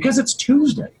because it's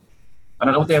Tuesday. I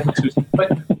don't know what they have for Tuesday.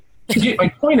 But my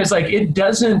point is like,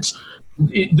 there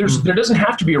doesn't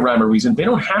have to be a rhyme or reason. They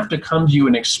don't have to come to you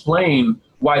and explain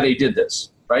why they did this,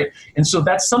 right? And so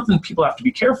that's something people have to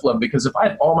be careful of, because if I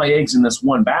have all my eggs in this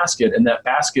one basket and that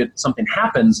basket, something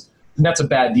happens, that's a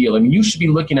bad deal. I mean, you should be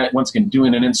looking at, once again,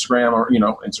 doing an Instagram or,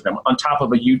 Instagram on top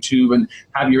of a YouTube and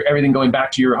have everything going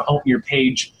back to your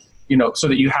page, so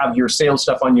that you have your sales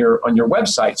stuff on your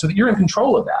website so that you're in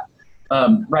control of that.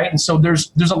 Right. And so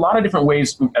there's a lot of different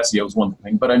ways. SEO is one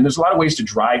thing, but there's a lot of ways to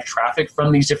drive traffic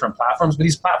from these different platforms, but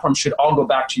these platforms should all go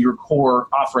back to your core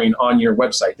offering on your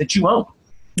website that you own,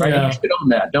 right? Yeah. You should own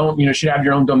that. Should have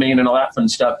your own domain and all that fun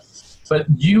stuff. But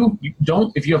you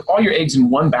don't, if you have all your eggs in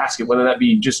one basket, whether that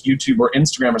be just YouTube or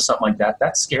Instagram or something like that,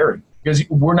 that's scary because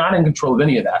we're not in control of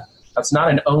any of that. That's not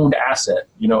an owned asset.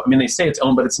 They say it's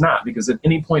owned, but it's not, because at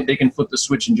any point they can flip the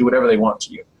switch and do whatever they want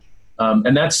to you.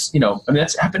 And that's,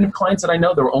 that's happened to clients that I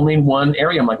know that were only in one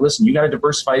area. I'm like, listen, you got to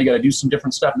diversify. You got to do some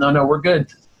different stuff. No, we're good.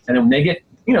 And then when they get,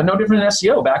 no different than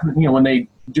SEO back, when they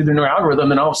do their new algorithm,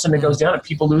 then all of a sudden it goes down and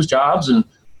people lose jobs and,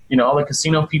 all the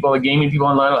casino people, the gaming people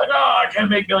online are like, oh, I can't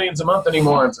make millions a month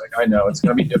anymore. It's like, I know it's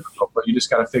going to be difficult, but you just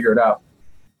got to figure it out.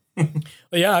 Well,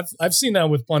 yeah, I've seen that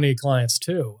with plenty of clients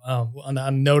too. On a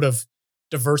note of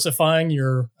diversifying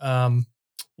your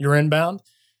inbound,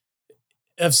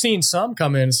 I've seen some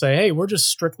come in and say, "Hey, we're just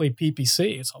strictly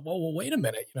PPC." It's like, well, wait a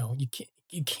minute.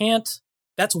 You can't.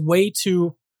 That's way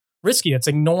too risky. It's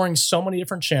ignoring so many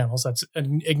different channels. That's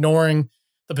ignoring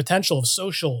the potential of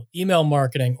social, email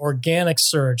marketing, organic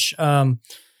search,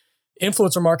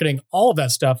 influencer marketing, all of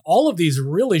that stuff. All of these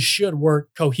really should work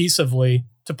cohesively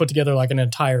to put together like an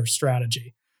entire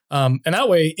strategy. And that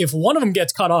way, if one of them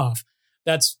gets cut off,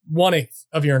 that's 1/8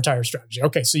 of your entire strategy.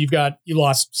 Okay, so you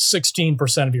lost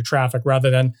 16% of your traffic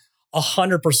rather than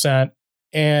 100%,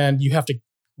 and you have to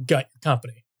gut your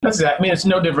company. That's that. I mean, it's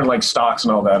no different like stocks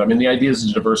and all that. I mean, the idea is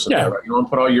to diversify, right? You don't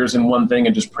put all yours in one thing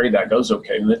and just pray that goes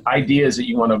okay. And the idea is that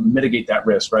you want to mitigate that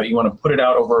risk, right? You want to put it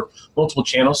out over multiple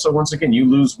channels. So once again, you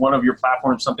lose one of your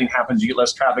platforms, something happens, you get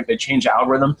less traffic, they change the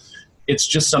algorithm. It's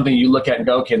just something you look at and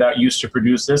go, okay, that used to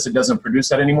produce this. It doesn't produce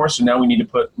that anymore. So now we need to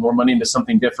put more money into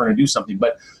something different or do something.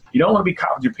 But you don't want to be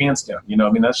caught with your pants down. You know,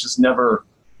 I mean, that's just never...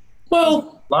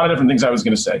 Well, a lot of different things I was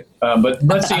going to say. But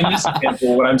let's say in this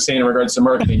example, what I'm saying in regards to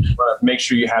marketing, you want to make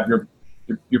sure you have your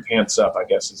pants up, I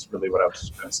guess is really what I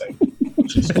was going to say.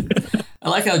 I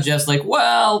like how Jeff's like,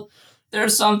 well,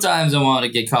 there's sometimes I want to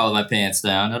get caught with my pants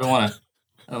down. I don't want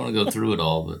to go through it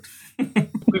all, but...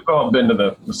 We've all been to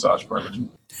the massage parlor.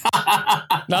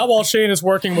 Not while Shane is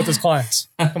working with his clients.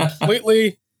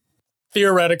 Completely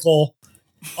theoretical,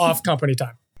 off company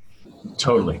time.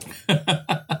 Totally.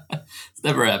 It's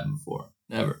never happened before.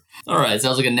 Never. All right.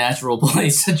 Sounds like a natural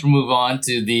place to move on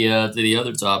to the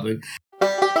other topic,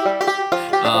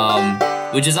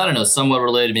 which is, I don't know, somewhat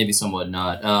related, maybe somewhat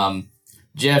not.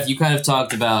 Jeff, you kind of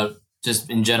talked about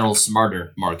just in general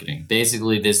smarter marketing.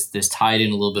 Basically, this tied in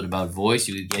a little bit about voice.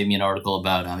 You gave me an article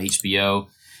about HBO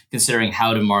considering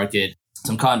how to market.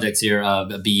 Some context here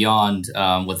beyond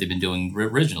what they've been doing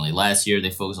originally. Last year,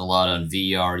 they focused a lot on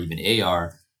VR, even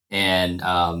AR. And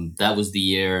that was the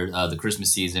year, the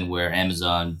Christmas season, where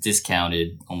Amazon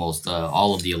discounted almost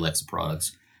all of the Alexa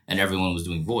products, and everyone was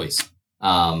doing voice.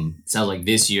 Sounds like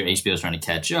this year HBO is trying to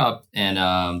catch up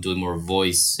and doing more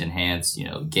voice-enhanced,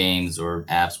 games or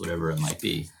apps, whatever it might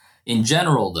be. In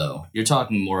general, though, you're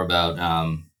talking more about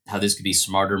how this could be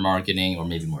smarter marketing or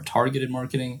maybe more targeted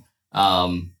marketing.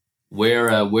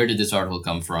 Where did this article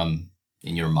come from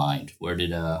in your mind? Why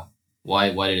did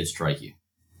it strike you?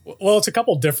 Well, it's a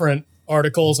couple different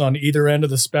articles on either end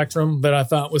of the spectrum that I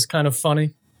thought was kind of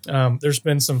funny. There's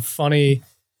been some funny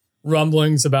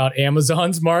rumblings about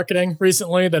Amazon's marketing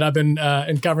recently that I've been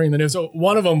uncovering the news. So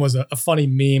one of them was a funny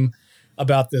meme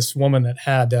about this woman that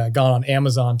had gone on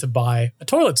Amazon to buy a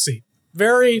toilet seat.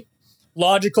 Very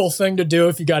logical thing to do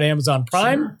if you got Amazon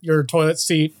Prime. Sure. Your toilet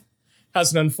seat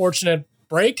has an unfortunate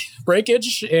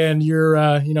breakage and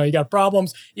you got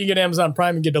problems. You get Amazon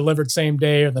Prime and get delivered same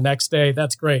day or the next day.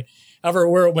 That's great. However,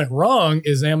 where it went wrong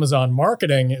is Amazon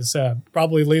marketing is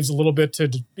probably leaves a little bit to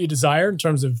be desired in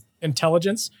terms of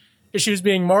intelligence. She was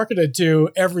being marketed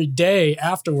to every day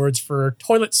afterwards for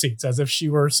toilet seats as if she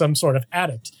were some sort of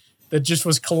addict that just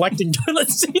was collecting toilet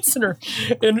seats in her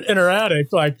attic.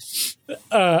 Like,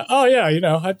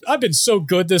 I've been so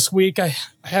good this week. I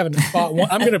haven't bought one.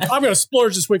 I'm gonna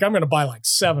splurge this week. I'm gonna buy like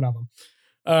 7 of them.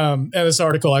 And this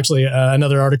article, actually,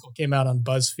 another article came out on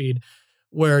BuzzFeed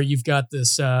where you've got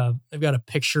this. They've got a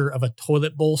picture of a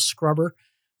toilet bowl scrubber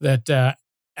that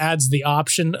adds the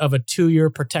option of a 2-year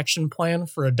protection plan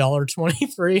for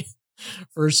 $1.23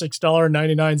 for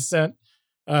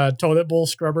 $6.99 toilet bowl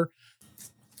scrubber.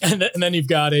 And then you've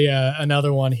got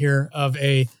another one here of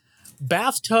a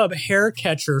bathtub hair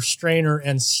catcher, strainer,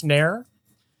 and snare,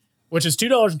 which is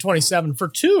 $2.27 for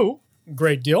 2.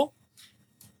 Great deal.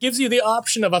 Gives you the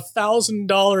option of $1,000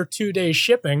 2-day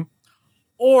shipping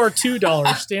or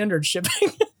 $2 standard shipping.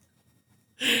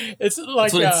 It's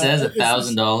like that's what it says,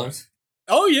 $1,000.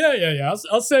 Oh yeah.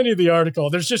 I'll send you the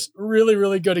article. There's just really,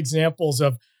 really good examples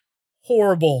of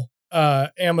horrible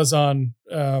Amazon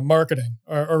marketing,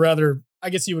 or rather, I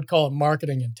guess you would call it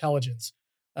marketing intelligence,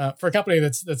 for a company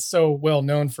that's so well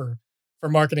known for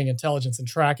marketing intelligence and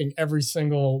tracking every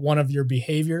single one of your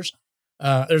behaviors.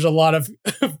 There's a lot of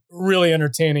really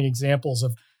entertaining examples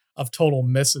of total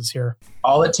misses here.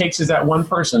 All it takes is that one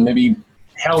person, maybe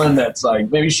Helen, that's like,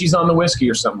 maybe she's on the whiskey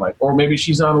or something or maybe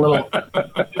she's on a little,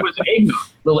 it was an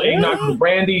eggnog with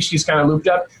brandy. She's kind of looped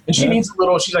up and she needs a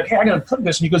little, she's like, hey, I got to cook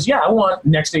this. And he goes, yeah, I want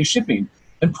next day shipping.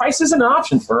 And price isn't an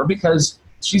option for her because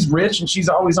she's rich and she's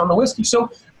always on the whiskey. So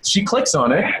she clicks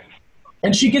on it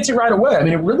and she gets it right away. I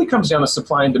mean, it really comes down to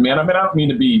supply and demand. I mean, I don't mean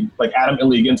to be like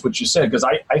adamantly against what you said, because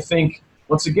I think,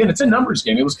 once again, it's a numbers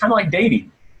game. It was kind of like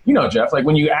dating. Jeff, like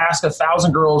when you ask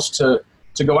 1,000 girls to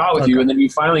go out with you and then you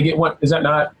finally get one. Is that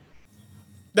not?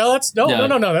 No,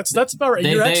 no. That's about right.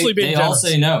 You're actually being generous.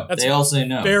 They all say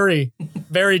no. Very,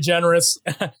 very generous.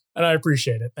 And I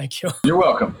appreciate it. Thank you. You're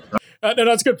welcome. No,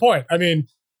 that's a good point. I mean,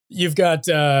 you've got,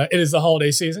 it is the holiday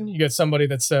season. You get somebody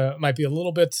that's might be a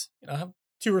little bit, have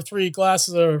 2 or 3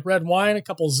 glasses of red wine, a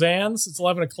couple Zans. It's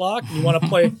 11 o'clock. And you want to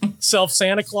play self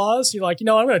Santa Claus. You're like, I'm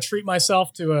going to treat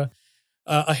myself to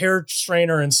a hair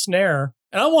strainer and snare.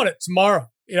 And I want it tomorrow.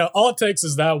 All it takes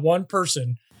is that one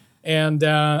person. And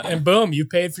boom, you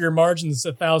paid for your margins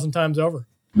 1,000 times over.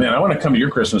 Man, I want to come to your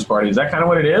Christmas party. Is that kind of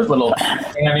what it is? Little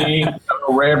candy,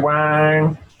 little red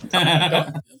wine.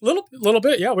 little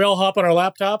bit. Yeah, we all hop on our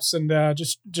laptops and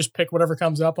just pick whatever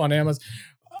comes up on Amazon.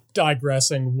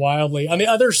 Digressing wildly. On the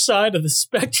other side of the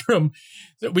spectrum,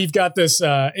 we've got these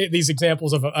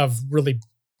examples of really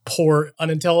poor,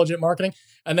 unintelligent marketing,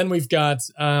 and then we've got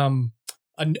a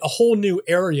whole new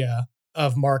area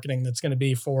of marketing that's going to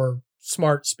be for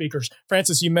smart speakers.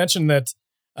 Francis, you mentioned that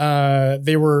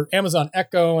they were Amazon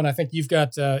Echo, and I think you've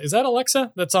got is that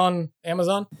Alexa that's on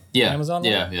Amazon? Yeah, Amazon.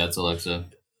 Yeah, it's Alexa.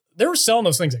 They were selling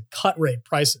those things at cut rate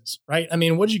prices, right? I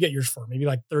mean, what did you get yours for? Maybe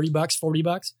like $30,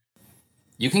 $40?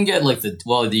 You can get like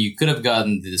you could have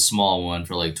gotten the small one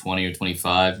for like 20 or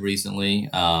 25 recently.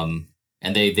 And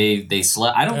they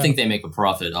slept. I don't think they make a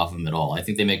profit off of them at all. I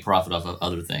think they make profit off of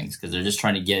other things because they're just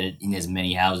trying to get it in as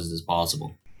many houses as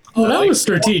possible. Oh, that was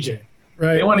strategic,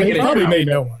 right? They want to get it. Probably made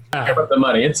no one. Care about the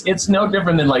money. It's no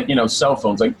different than like cell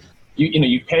phones. Like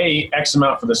you pay X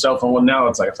amount for the cell phone. Well, now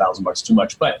it's like $1,000 too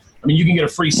much. But I mean, you can get a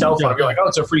free cell phone. You're like, oh,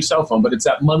 it's a free cell phone, but it's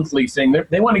that monthly thing.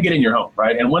 They want to get in your home,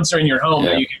 right? And once they're in your home,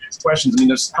 then you can ask questions. I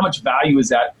mean, how much value is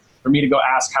that for me to go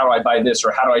ask, how do I buy this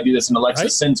or how do I do this? And Alexa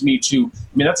sends me to.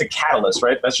 I mean, that's a catalyst,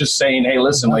 right? That's just saying, hey,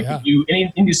 listen, if you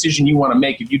any decision you want to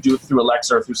make, if you do it through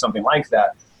Alexa or through something like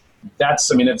that.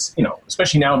 It's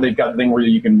especially now they've got the thing where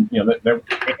you can,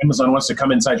 Amazon wants to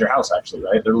come inside your house actually,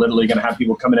 right? They're literally going to have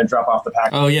people come in and drop off the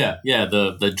package. Oh yeah.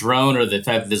 The drone or the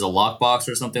type, there's a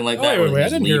lockbox or something like that. Wait, I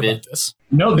didn't hear about this.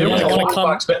 No, they don't have a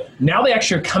lockbox, but now they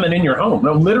actually are coming in your home.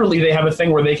 No, literally they have a thing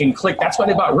where they can click. That's why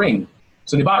they bought Ring.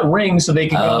 So they bought Ring so they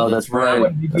can go. Oh, that's right.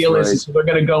 What the deal is, so they're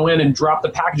going to go in and drop the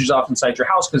packages off inside your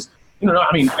house because, I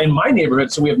mean, in my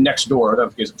neighborhood, so we have Nextdoor.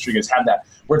 I'm sure you guys have that,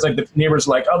 where it's like the neighbors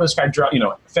are like, oh, this guy dropped,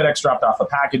 FedEx dropped off a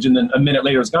package, and then a minute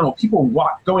later it's gone. Well, people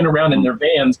going around in their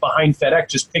vans behind FedEx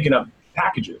just picking up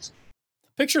packages.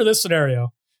 Picture this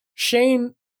scenario.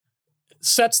 Shane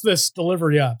sets this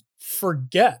delivery up,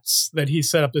 forgets that he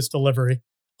set up this delivery,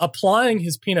 applying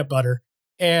his peanut butter,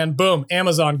 and boom,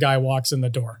 Amazon guy walks in the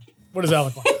door. What does that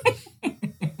look like?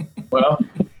 Well,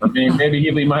 I mean, maybe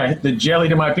give me the jelly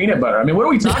to my peanut butter. I mean, what are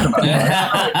we talking about?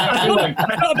 I don't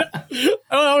know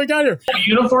how we got here.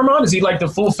 Uniform on? Is he like the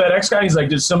full FedEx guy? He's like,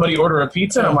 did somebody order a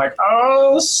pizza? And I'm like,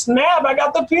 oh, snap, I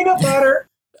got the peanut butter.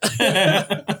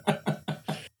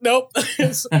 Nope.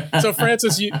 So,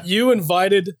 Francis, you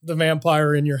invited the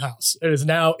vampire in your house. It is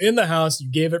now in the house. You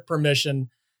gave it permission,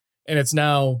 and it's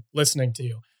now listening to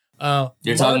you.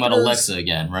 You're talking about Alexa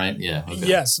again, right? Yeah. Okay.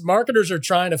 Yes. Marketers are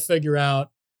trying to figure out,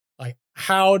 like,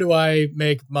 how do I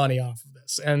make money off of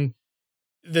this? And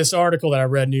this article that I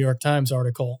read, New York Times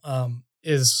article,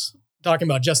 is talking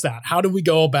about just that. How do we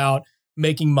go about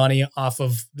making money off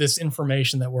of this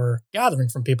information that we're gathering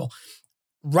from people?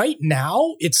 Right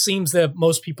now, it seems that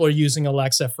most people are using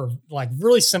Alexa for like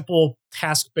really simple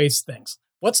task-based things.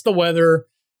 What's the weather?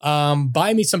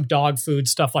 Buy me some dog food,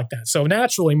 stuff like that. So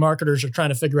naturally, marketers are trying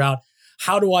to figure out,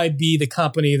 how do I be the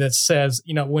company that says,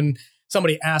 when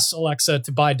somebody asks Alexa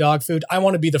to buy dog food, I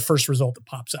want to be the first result that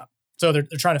pops up. So they're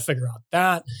trying to figure out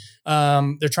that.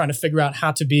 They're trying to figure out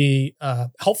how to be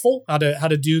helpful, how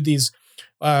to do these,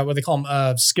 what they call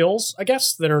them, skills, I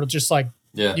guess, that are just like,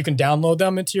 you can download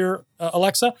them into your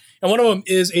Alexa. And one of them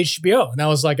is HBO. And that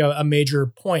was like a major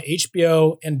point.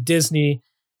 HBO and Disney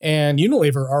and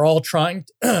Unilever are all trying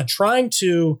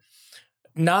to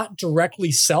not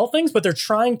directly sell things, but they're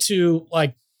trying to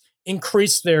like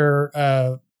increase their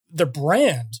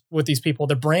brand with these people,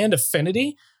 their brand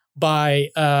affinity by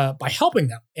helping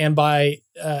them and by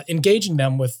engaging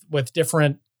them with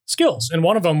different skills. And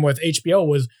one of them with HBO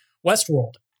was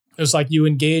Westworld. It was like you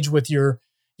engage with you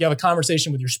have a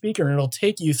conversation with your speaker, and it'll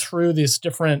take you through this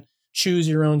different choose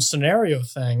your own scenario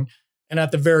thing. And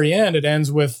at the very end, it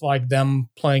ends with like them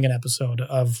playing an episode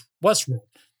of Westworld.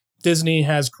 Disney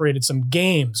has created some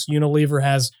games. Unilever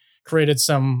has created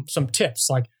some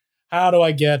tips, like how do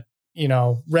I get,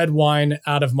 red wine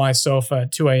out of my sofa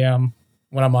at 2 a.m.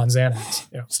 when I'm on Xanax,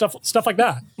 stuff like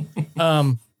that.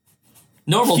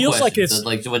 Normal feels questions,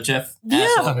 like it's what Jeff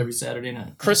asks every Saturday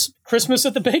night. Christmas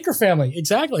at the Baker family,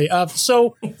 exactly.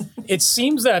 So it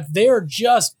seems that they are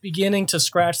just beginning to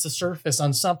scratch the surface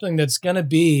on something that's going to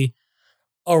be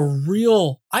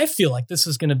I feel like this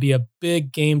is going to be a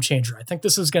big game changer. I think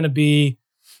this is going to be,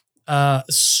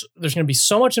 there's going to be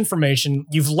so much information.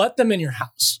 You've let them in your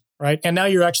house, right? And now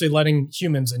you're actually letting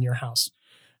humans in your house.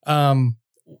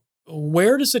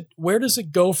 Where does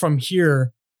it go from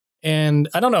here? And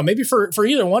I don't know, maybe for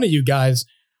either one of you guys,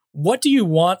 what do you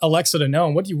want Alexa to know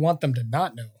and what do you want them to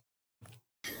not know?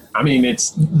 I mean,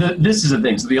 this is the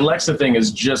thing. So the Alexa thing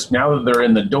is just, now that they're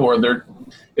in the door,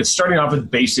 it's starting off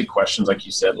with basic questions, like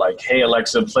you said, like, hey,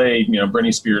 Alexa, play,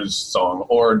 Britney Spears song,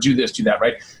 or do this, do that,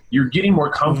 right? You're getting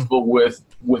more comfortable with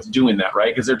doing that,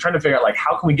 right? Because they're trying to figure out, like,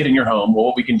 how can we get in your home? Well,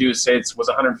 what we can do is say it was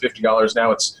 $150.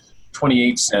 Now it's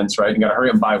 28 cents, right? You got to hurry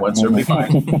up and buy one, so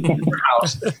everybody buy your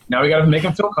house. Now we got to make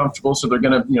them feel comfortable. So they're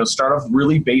going to, start off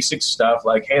really basic stuff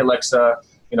like, hey, Alexa,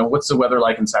 what's the weather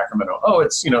like in Sacramento? Oh,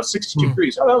 it's, 62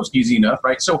 degrees. Oh, that was easy enough,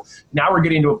 right? So now we're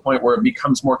getting to a point where it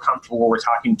becomes more comfortable where we're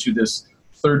talking to this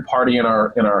third party in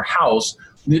our house.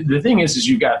 The thing is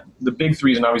you've got the big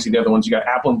threes, and obviously the other ones. You got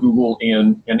Apple and Google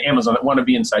and Amazon that want to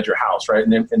be inside your house, right?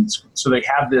 And so they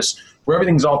have this where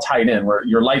everything's all tied in, where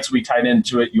your lights will be tied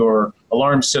into it, your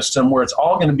alarm system, where it's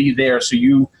all going to be there. So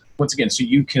you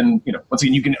can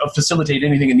facilitate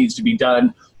anything that needs to be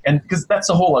done. And because that's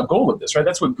the whole goal of this, right?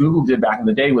 That's what Google did back in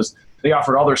the day, was they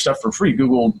offered all their stuff for free,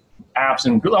 Google Apps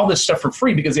and all this stuff for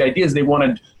free, because the idea is they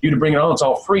wanted you to bring it on. It's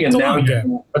all free, and now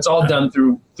it's all done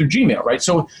through Gmail, right?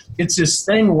 So it's this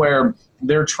thing where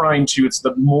they're trying to. It's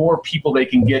the more people they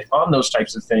can get on those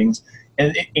types of things,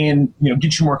 and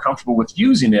get you more comfortable with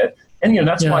using it. And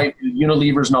that's why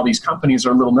Unilever's and all these companies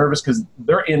are a little nervous, because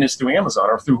their in is through Amazon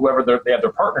or through whoever they have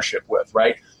their partnership with,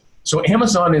 right? So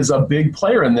Amazon is a big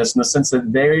player in this, in the sense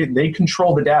that they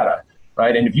control the data,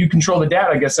 right? And if you control the data,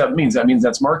 I guess that means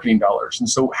that's marketing dollars. And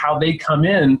so how they come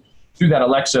in through that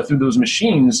Alexa, through those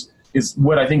machines, is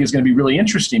what I think is going to be really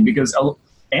interesting, because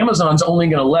Amazon's only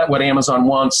going to let what Amazon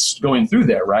wants going through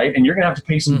there, right? And you're going to have to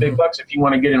pay some big bucks if you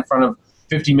want to get in front of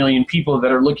 50 million people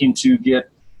that are looking to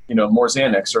get more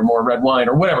Xanax or more red wine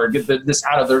or whatever, get this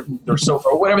out of their sofa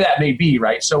or whatever that may be,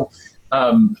 right? So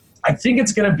I think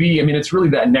it's going to be, it's really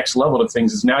that next level of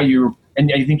things is now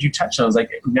and I think you touched on, it's like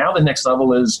now the next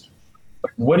level is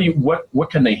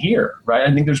what can they hear, right?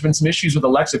 I think there's been some issues with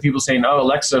Alexa, people saying, oh,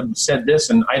 Alexa said this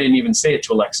and I didn't even say it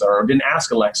to Alexa or didn't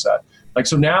ask Alexa. Like,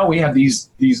 so now we have these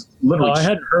literally. Oh, I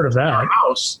hadn't heard of that.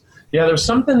 House. Yeah, there was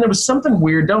something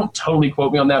weird. Don't totally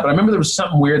quote me on that, but I remember there was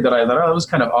something weird that I thought, that was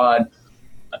kind of odd,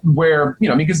 where,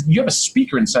 because you have a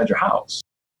speaker inside your house.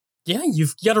 Yeah,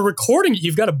 you've got a recording.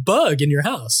 You've got a bug in your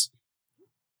house,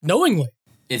 knowingly.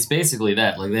 It's basically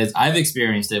that. Like, I've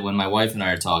experienced it when my wife and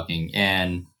I are talking,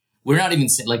 and we're not even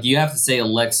like, you have to say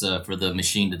Alexa for the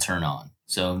machine to turn on.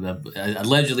 So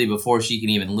allegedly, before she can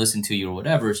even listen to you or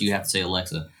whatever, you have to say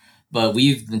Alexa. But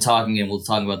we've been talking, and we'll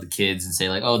talk about the kids and say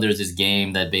like, oh, there's this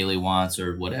game that Bailey wants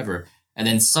or whatever, and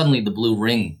then suddenly the blue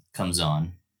ring comes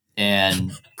on,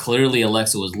 and clearly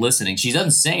Alexa was listening. She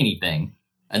doesn't say anything.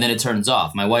 And then it turns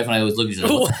off. My wife and I always look at each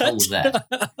other, what the hell was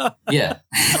that? Yeah.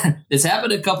 It's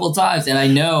happened a couple of times. And I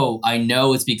know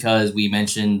it's because we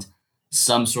mentioned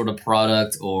some sort of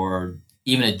product or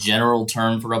even a general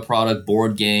term for a product,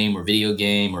 board game or video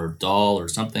game or doll or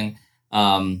something.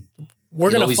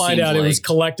 We're going to find out it was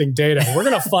collecting data. We're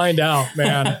going to find out,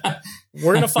 man.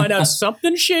 We're going to find out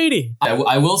something shady.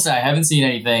 I will say I haven't seen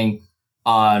anything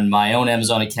on my own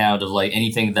Amazon account of like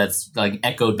anything that's like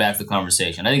echoed back the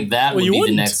conversation. I think that would be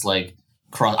the next like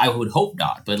cross. I would hope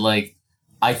not, but like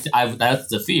I that's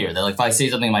the fear that like if I say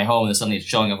something in my home and something's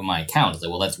showing up on my account, it's like,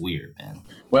 well, that's weird, man.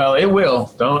 Well, it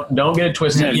will. Don't get it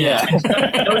twisted. Yeah.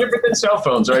 No different than cell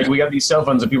phones, right? We got these cell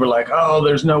phones and people are like, oh,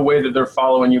 there's no way that they're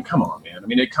following you. Come on, man.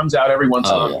 It comes out every once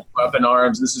in a while, up in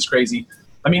arms. This is crazy.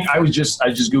 I just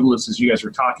Googled this as you guys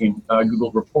were talking,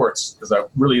 Google Reports, because that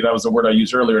was the word I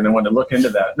used earlier, and I wanted to look into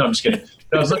that. No, I'm just kidding.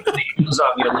 I was looking at the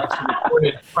Amazon, Alexa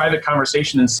recorded private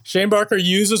conversation. And Shane Barker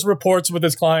uses reports with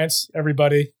his clients,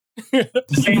 everybody. The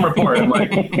same report. I'm like,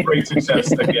 great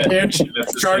success again. And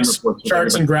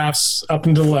charts and graphs up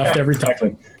and to the left every time.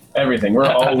 Exactly. Everything. We're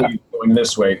always going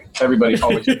this way. Everybody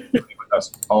always with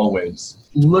us, always.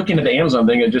 Looking at the Amazon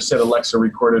thing, it just said Alexa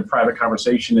recorded private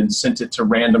conversation and sent it to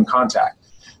random contact.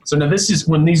 So now this is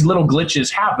when these little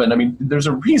glitches happen. There's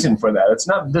a reason for that. It's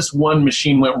not this one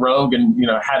machine went rogue and,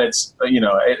 had its,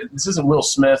 this isn't Will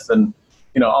Smith and,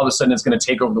 all of a sudden it's going to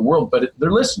take over the world, but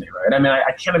they're listening, right?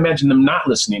 I can't imagine them not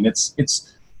listening. That's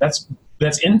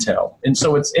intel. And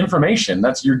so it's information.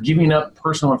 You're giving up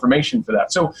personal information for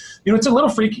that. So, it's a little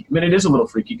freaky. It is a little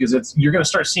freaky because you're going to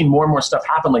start seeing more and more stuff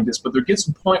happen like this, but there gets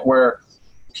a point where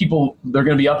they're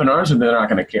going to be up in arms and they're not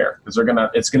going to care because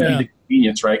it's going to be the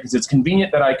convenience, right? Because it's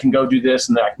convenient that I can go do this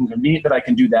and convenient that I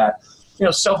can do that.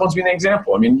 Cell phones being an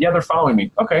example. They're following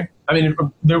me. Okay.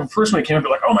 The first one it came up,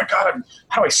 they're like, oh my God,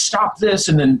 how do I stop this?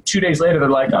 And then 2 days later, they're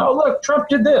like, oh, look, Trump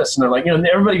did this. And they're like, and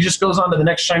everybody just goes on to the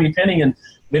next shiny penny and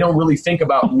they don't really think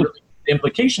about the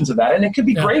implications of that. And it could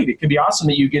be great. It could be awesome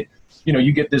that you get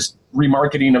this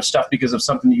remarketing of stuff because of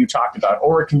something that you talked about.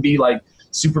 Or it can be like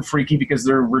super freaky because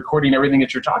they're recording everything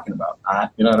that you're talking about. I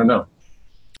don't know.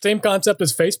 Same concept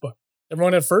as Facebook.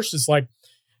 Everyone at first is like,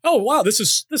 oh wow, this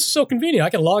is so convenient. I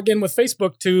can log in with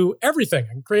Facebook to everything.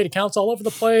 I can create accounts all over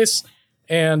the place,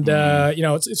 and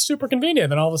it's super convenient.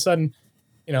 And then all of a sudden,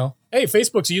 hey,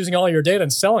 Facebook's using all your data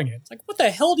and selling it. It's like, what the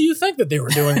hell do you think that they were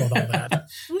doing with all that?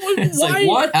 Like,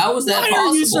 what? How was that possible? Why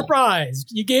are you surprised?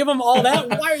 You gave them all that.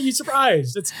 Why are you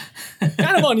surprised? It's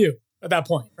kind of on you at that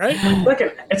point, right? Look,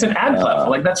 it's an ad platform.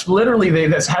 Like, that's literally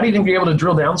that's how do you even be able to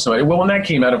drill down somebody? Well, when that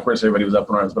came out, of course, everybody was up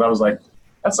in arms. But I was like,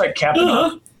 that's like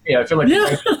Captain. Yeah, I feel like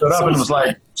I stood up and was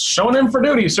like, showing in for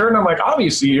duty, sir. And I'm like,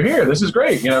 obviously, you're here. This is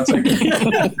great. It's like,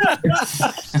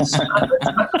 it's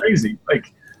not crazy.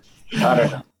 Like, I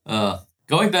don't know.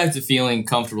 Going back to feeling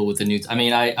comfortable with the new,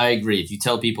 I agree. If you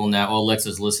tell people now, oh,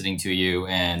 Alexa's listening to you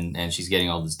and she's getting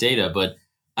all this data, but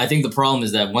I think the problem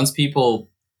is that once people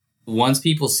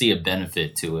see a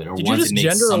benefit to it, or once it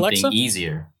makes something Alexa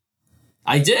easier.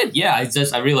 I did, yeah.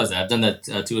 I realized that I've done that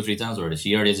 2 or 3 times already.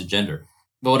 She already has a gender.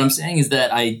 But what I'm saying is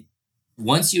that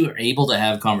once you are able to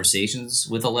have conversations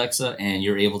with Alexa and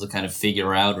you're able to kind of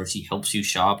figure out, or she helps you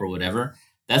shop or whatever,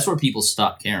 that's where people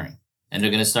stop caring. And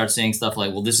they're going to start saying stuff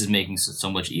like, well, this is making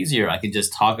so much easier. I could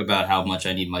just talk about how much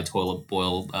I need my toilet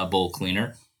bowl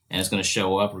cleaner, and it's going to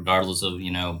show up regardless of,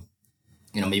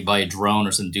 maybe by a drone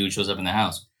or some dude shows up in the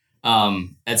house.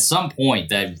 At some point,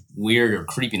 that weird or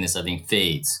creepiness, I think,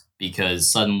 fades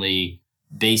because suddenly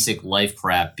basic life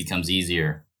crap becomes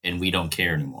easier and we don't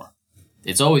care anymore.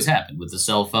 It's always happened with the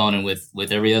cell phone and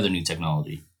with every other new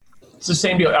technology. It's the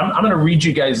same deal. I'm going to read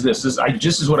you guys this.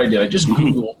 This is what I did. I just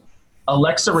Googled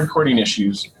Alexa recording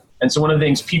issues. And so one of the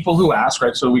things people who ask,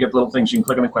 right, so we get little things, you can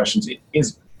click on the questions,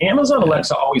 is Amazon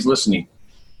Alexa always listening?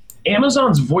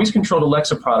 Amazon's voice-controlled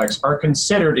Alexa products are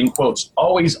considered, in quotes,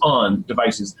 always-on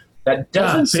devices. That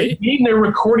doesn't mean they're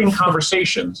recording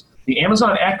conversations. The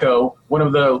Amazon Echo, one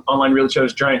of the online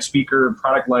retailer's giant speaker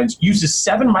product lines, uses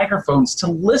 7 microphones to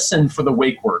listen for the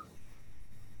wake word.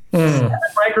 7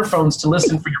 microphones to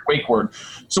listen for your wake word.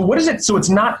 So what is it? So it's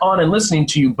not on and listening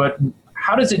to you, but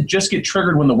how does it just get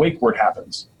triggered when the wake word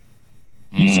happens?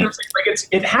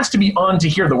 It has to be on to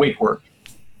hear the wake word.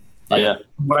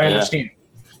 What I understand.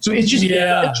 So it's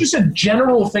just a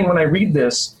general thing. When I read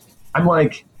this, I'm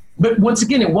like, but once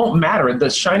again, it won't matter.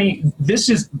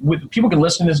 People can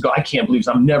listen to this and go, I can't believe this.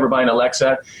 I'm never buying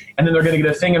Alexa. And then they're going to get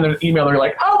a thing in their email. They're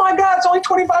like, oh my God, it's only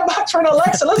 $25 for an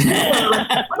Alexa. Let's do it.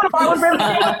 I'm going to buy one for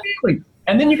my family.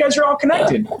 And then you guys are all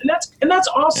connected. And that's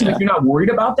awesome if you're not worried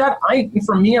about that.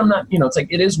 For me, I'm not, it's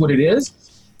like, it is what it is.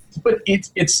 But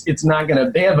it's not going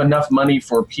to, they have enough money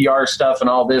for PR stuff and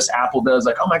all this. Apple does,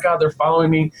 like, oh my God, they're following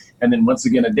me. And then once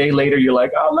again, a day later, you're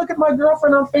like, oh, look at my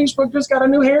girlfriend on Facebook, just got a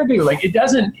new hairdo. Like, it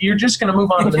doesn't, you're just going to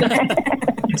move on to the next.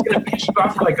 It's going to piss you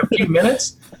off for like a few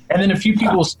minutes. And then a few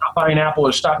people will stop buying Apple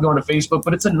or stop going to Facebook,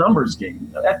 but it's a numbers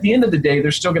game. At the end of the day,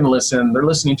 they're still going to listen. They're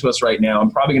listening to us right now.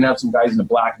 I'm probably going to have some guys in a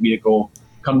black vehicle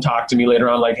come talk to me later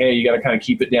on, like, hey, you got to kind of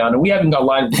keep it down. And we haven't got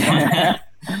live.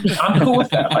 I'm cool with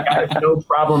that. Like, I have no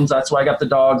problems. That's why I got the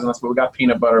dogs, and that's why we got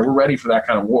peanut butter. We're ready for that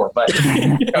kind of war. But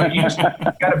you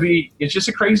gotta be. It's just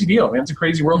a crazy deal, man. It's a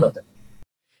crazy world out there.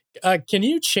 Can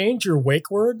you change your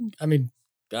wake word? I mean,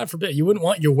 God forbid, you wouldn't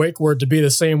want your wake word to be the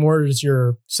same word as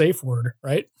your safe word,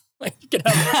 right? Like, you could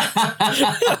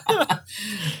have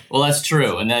well, that's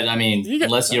true. And that,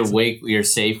 unless your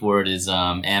safe word is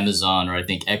Amazon or I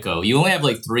think Echo, you only have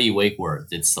like 3 wake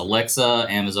words. It's Alexa,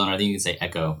 Amazon, or I think you can say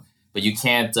Echo. But you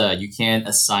can't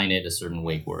assign it a certain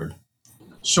wake word.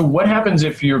 So what happens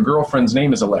if your girlfriend's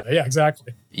name is Alexa? Yeah,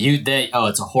 exactly.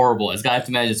 It's a horrible. I have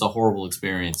to imagine it's a horrible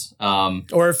experience.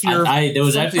 Or if you're, there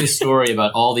was actually a story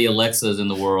about all the Alexas in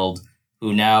the world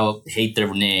who now hate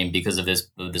their name because of this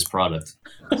product.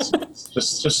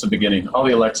 Just the beginning. All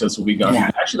the Alexas will be gone.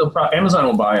 Yeah. Actually, Amazon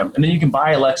will buy them, and then you can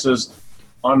buy Alexas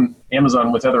on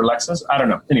Amazon with other Alexas. I don't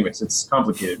know. Anyways, it's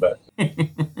complicated, but.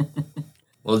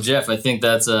 Well, Jeff, I think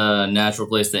that's a natural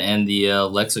place to end the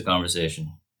Alexa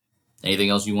conversation. Anything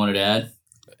else you wanted to add?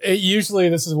 Usually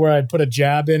this is where I'd put a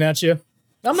jab in at you.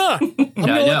 I'm not. I'm going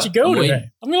to let you go today.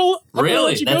 I'm going to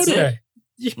let you go today.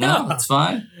 Yeah. No, that's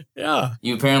fine. Yeah.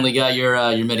 You apparently got your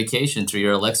medication through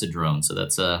your Alexa drone, so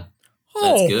that's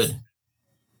good.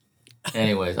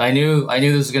 Anyways, I knew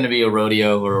this was going to be a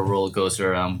rodeo or a roller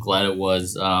coaster. I'm glad it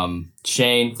was.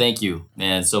 Shane, thank you,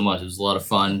 man, so much. It was a lot of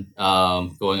fun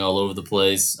going all over the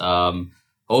place.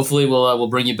 Hopefully we'll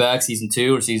bring you back season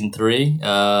 2 or season 3,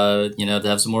 to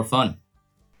have some more fun.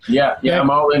 Yeah,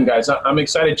 I'm all in, guys. I'm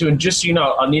excited too. And just so you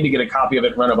know, I'll need to get a copy of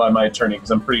it run by my attorney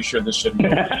because I'm pretty sure this shouldn't be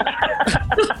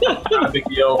not a big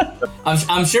deal.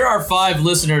 I'm sure our 5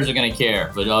 listeners are going to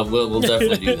care, but we'll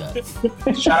definitely do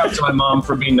that. Shout out to my mom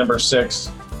for being number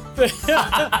 6.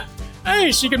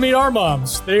 Hey, she can meet our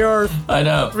moms. They are. I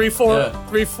know 3, 4,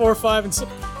 3, 4, 5, and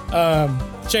 6.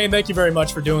 Shane, thank you very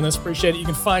much for doing this. Appreciate it. You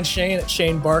can find Shane at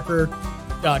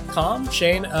shanebarker.com.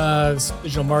 Shane is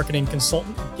digital marketing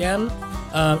consultant again.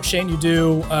 Shane, you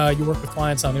work with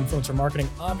clients on influencer marketing,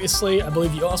 obviously. I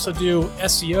believe you also do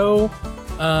SEO,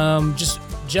 just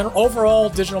general overall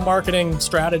digital marketing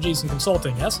strategies and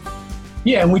consulting, yes?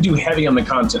 Yeah, and we do heavy on the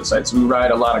content side. So we write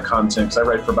a lot of content, because I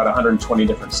write for about 120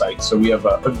 different sites. So we have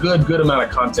a good amount of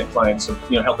content clients, of,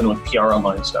 helping with PR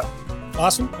online stuff.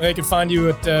 Awesome. They can find you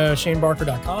at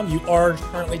shanebarker.com. You are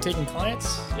currently taking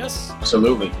clients, yes?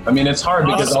 Absolutely. I mean, it's hard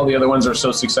because all the other ones are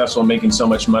so successful and making so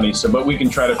much money. But we can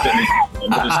try to fit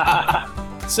in.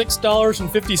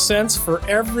 $6.50 for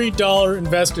every dollar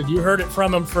invested. You heard it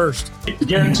from him first.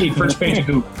 Guaranteed. First page of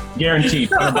Google. Guaranteed.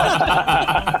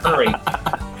 Hurry.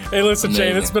 Hey, listen, Amazing.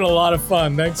 Shane, it's been a lot of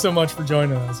fun. Thanks so much for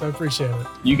joining us. I appreciate it.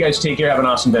 You guys take care. Have an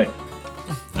awesome day.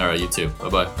 All right, you too.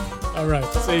 Bye-bye. All right.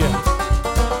 See ya.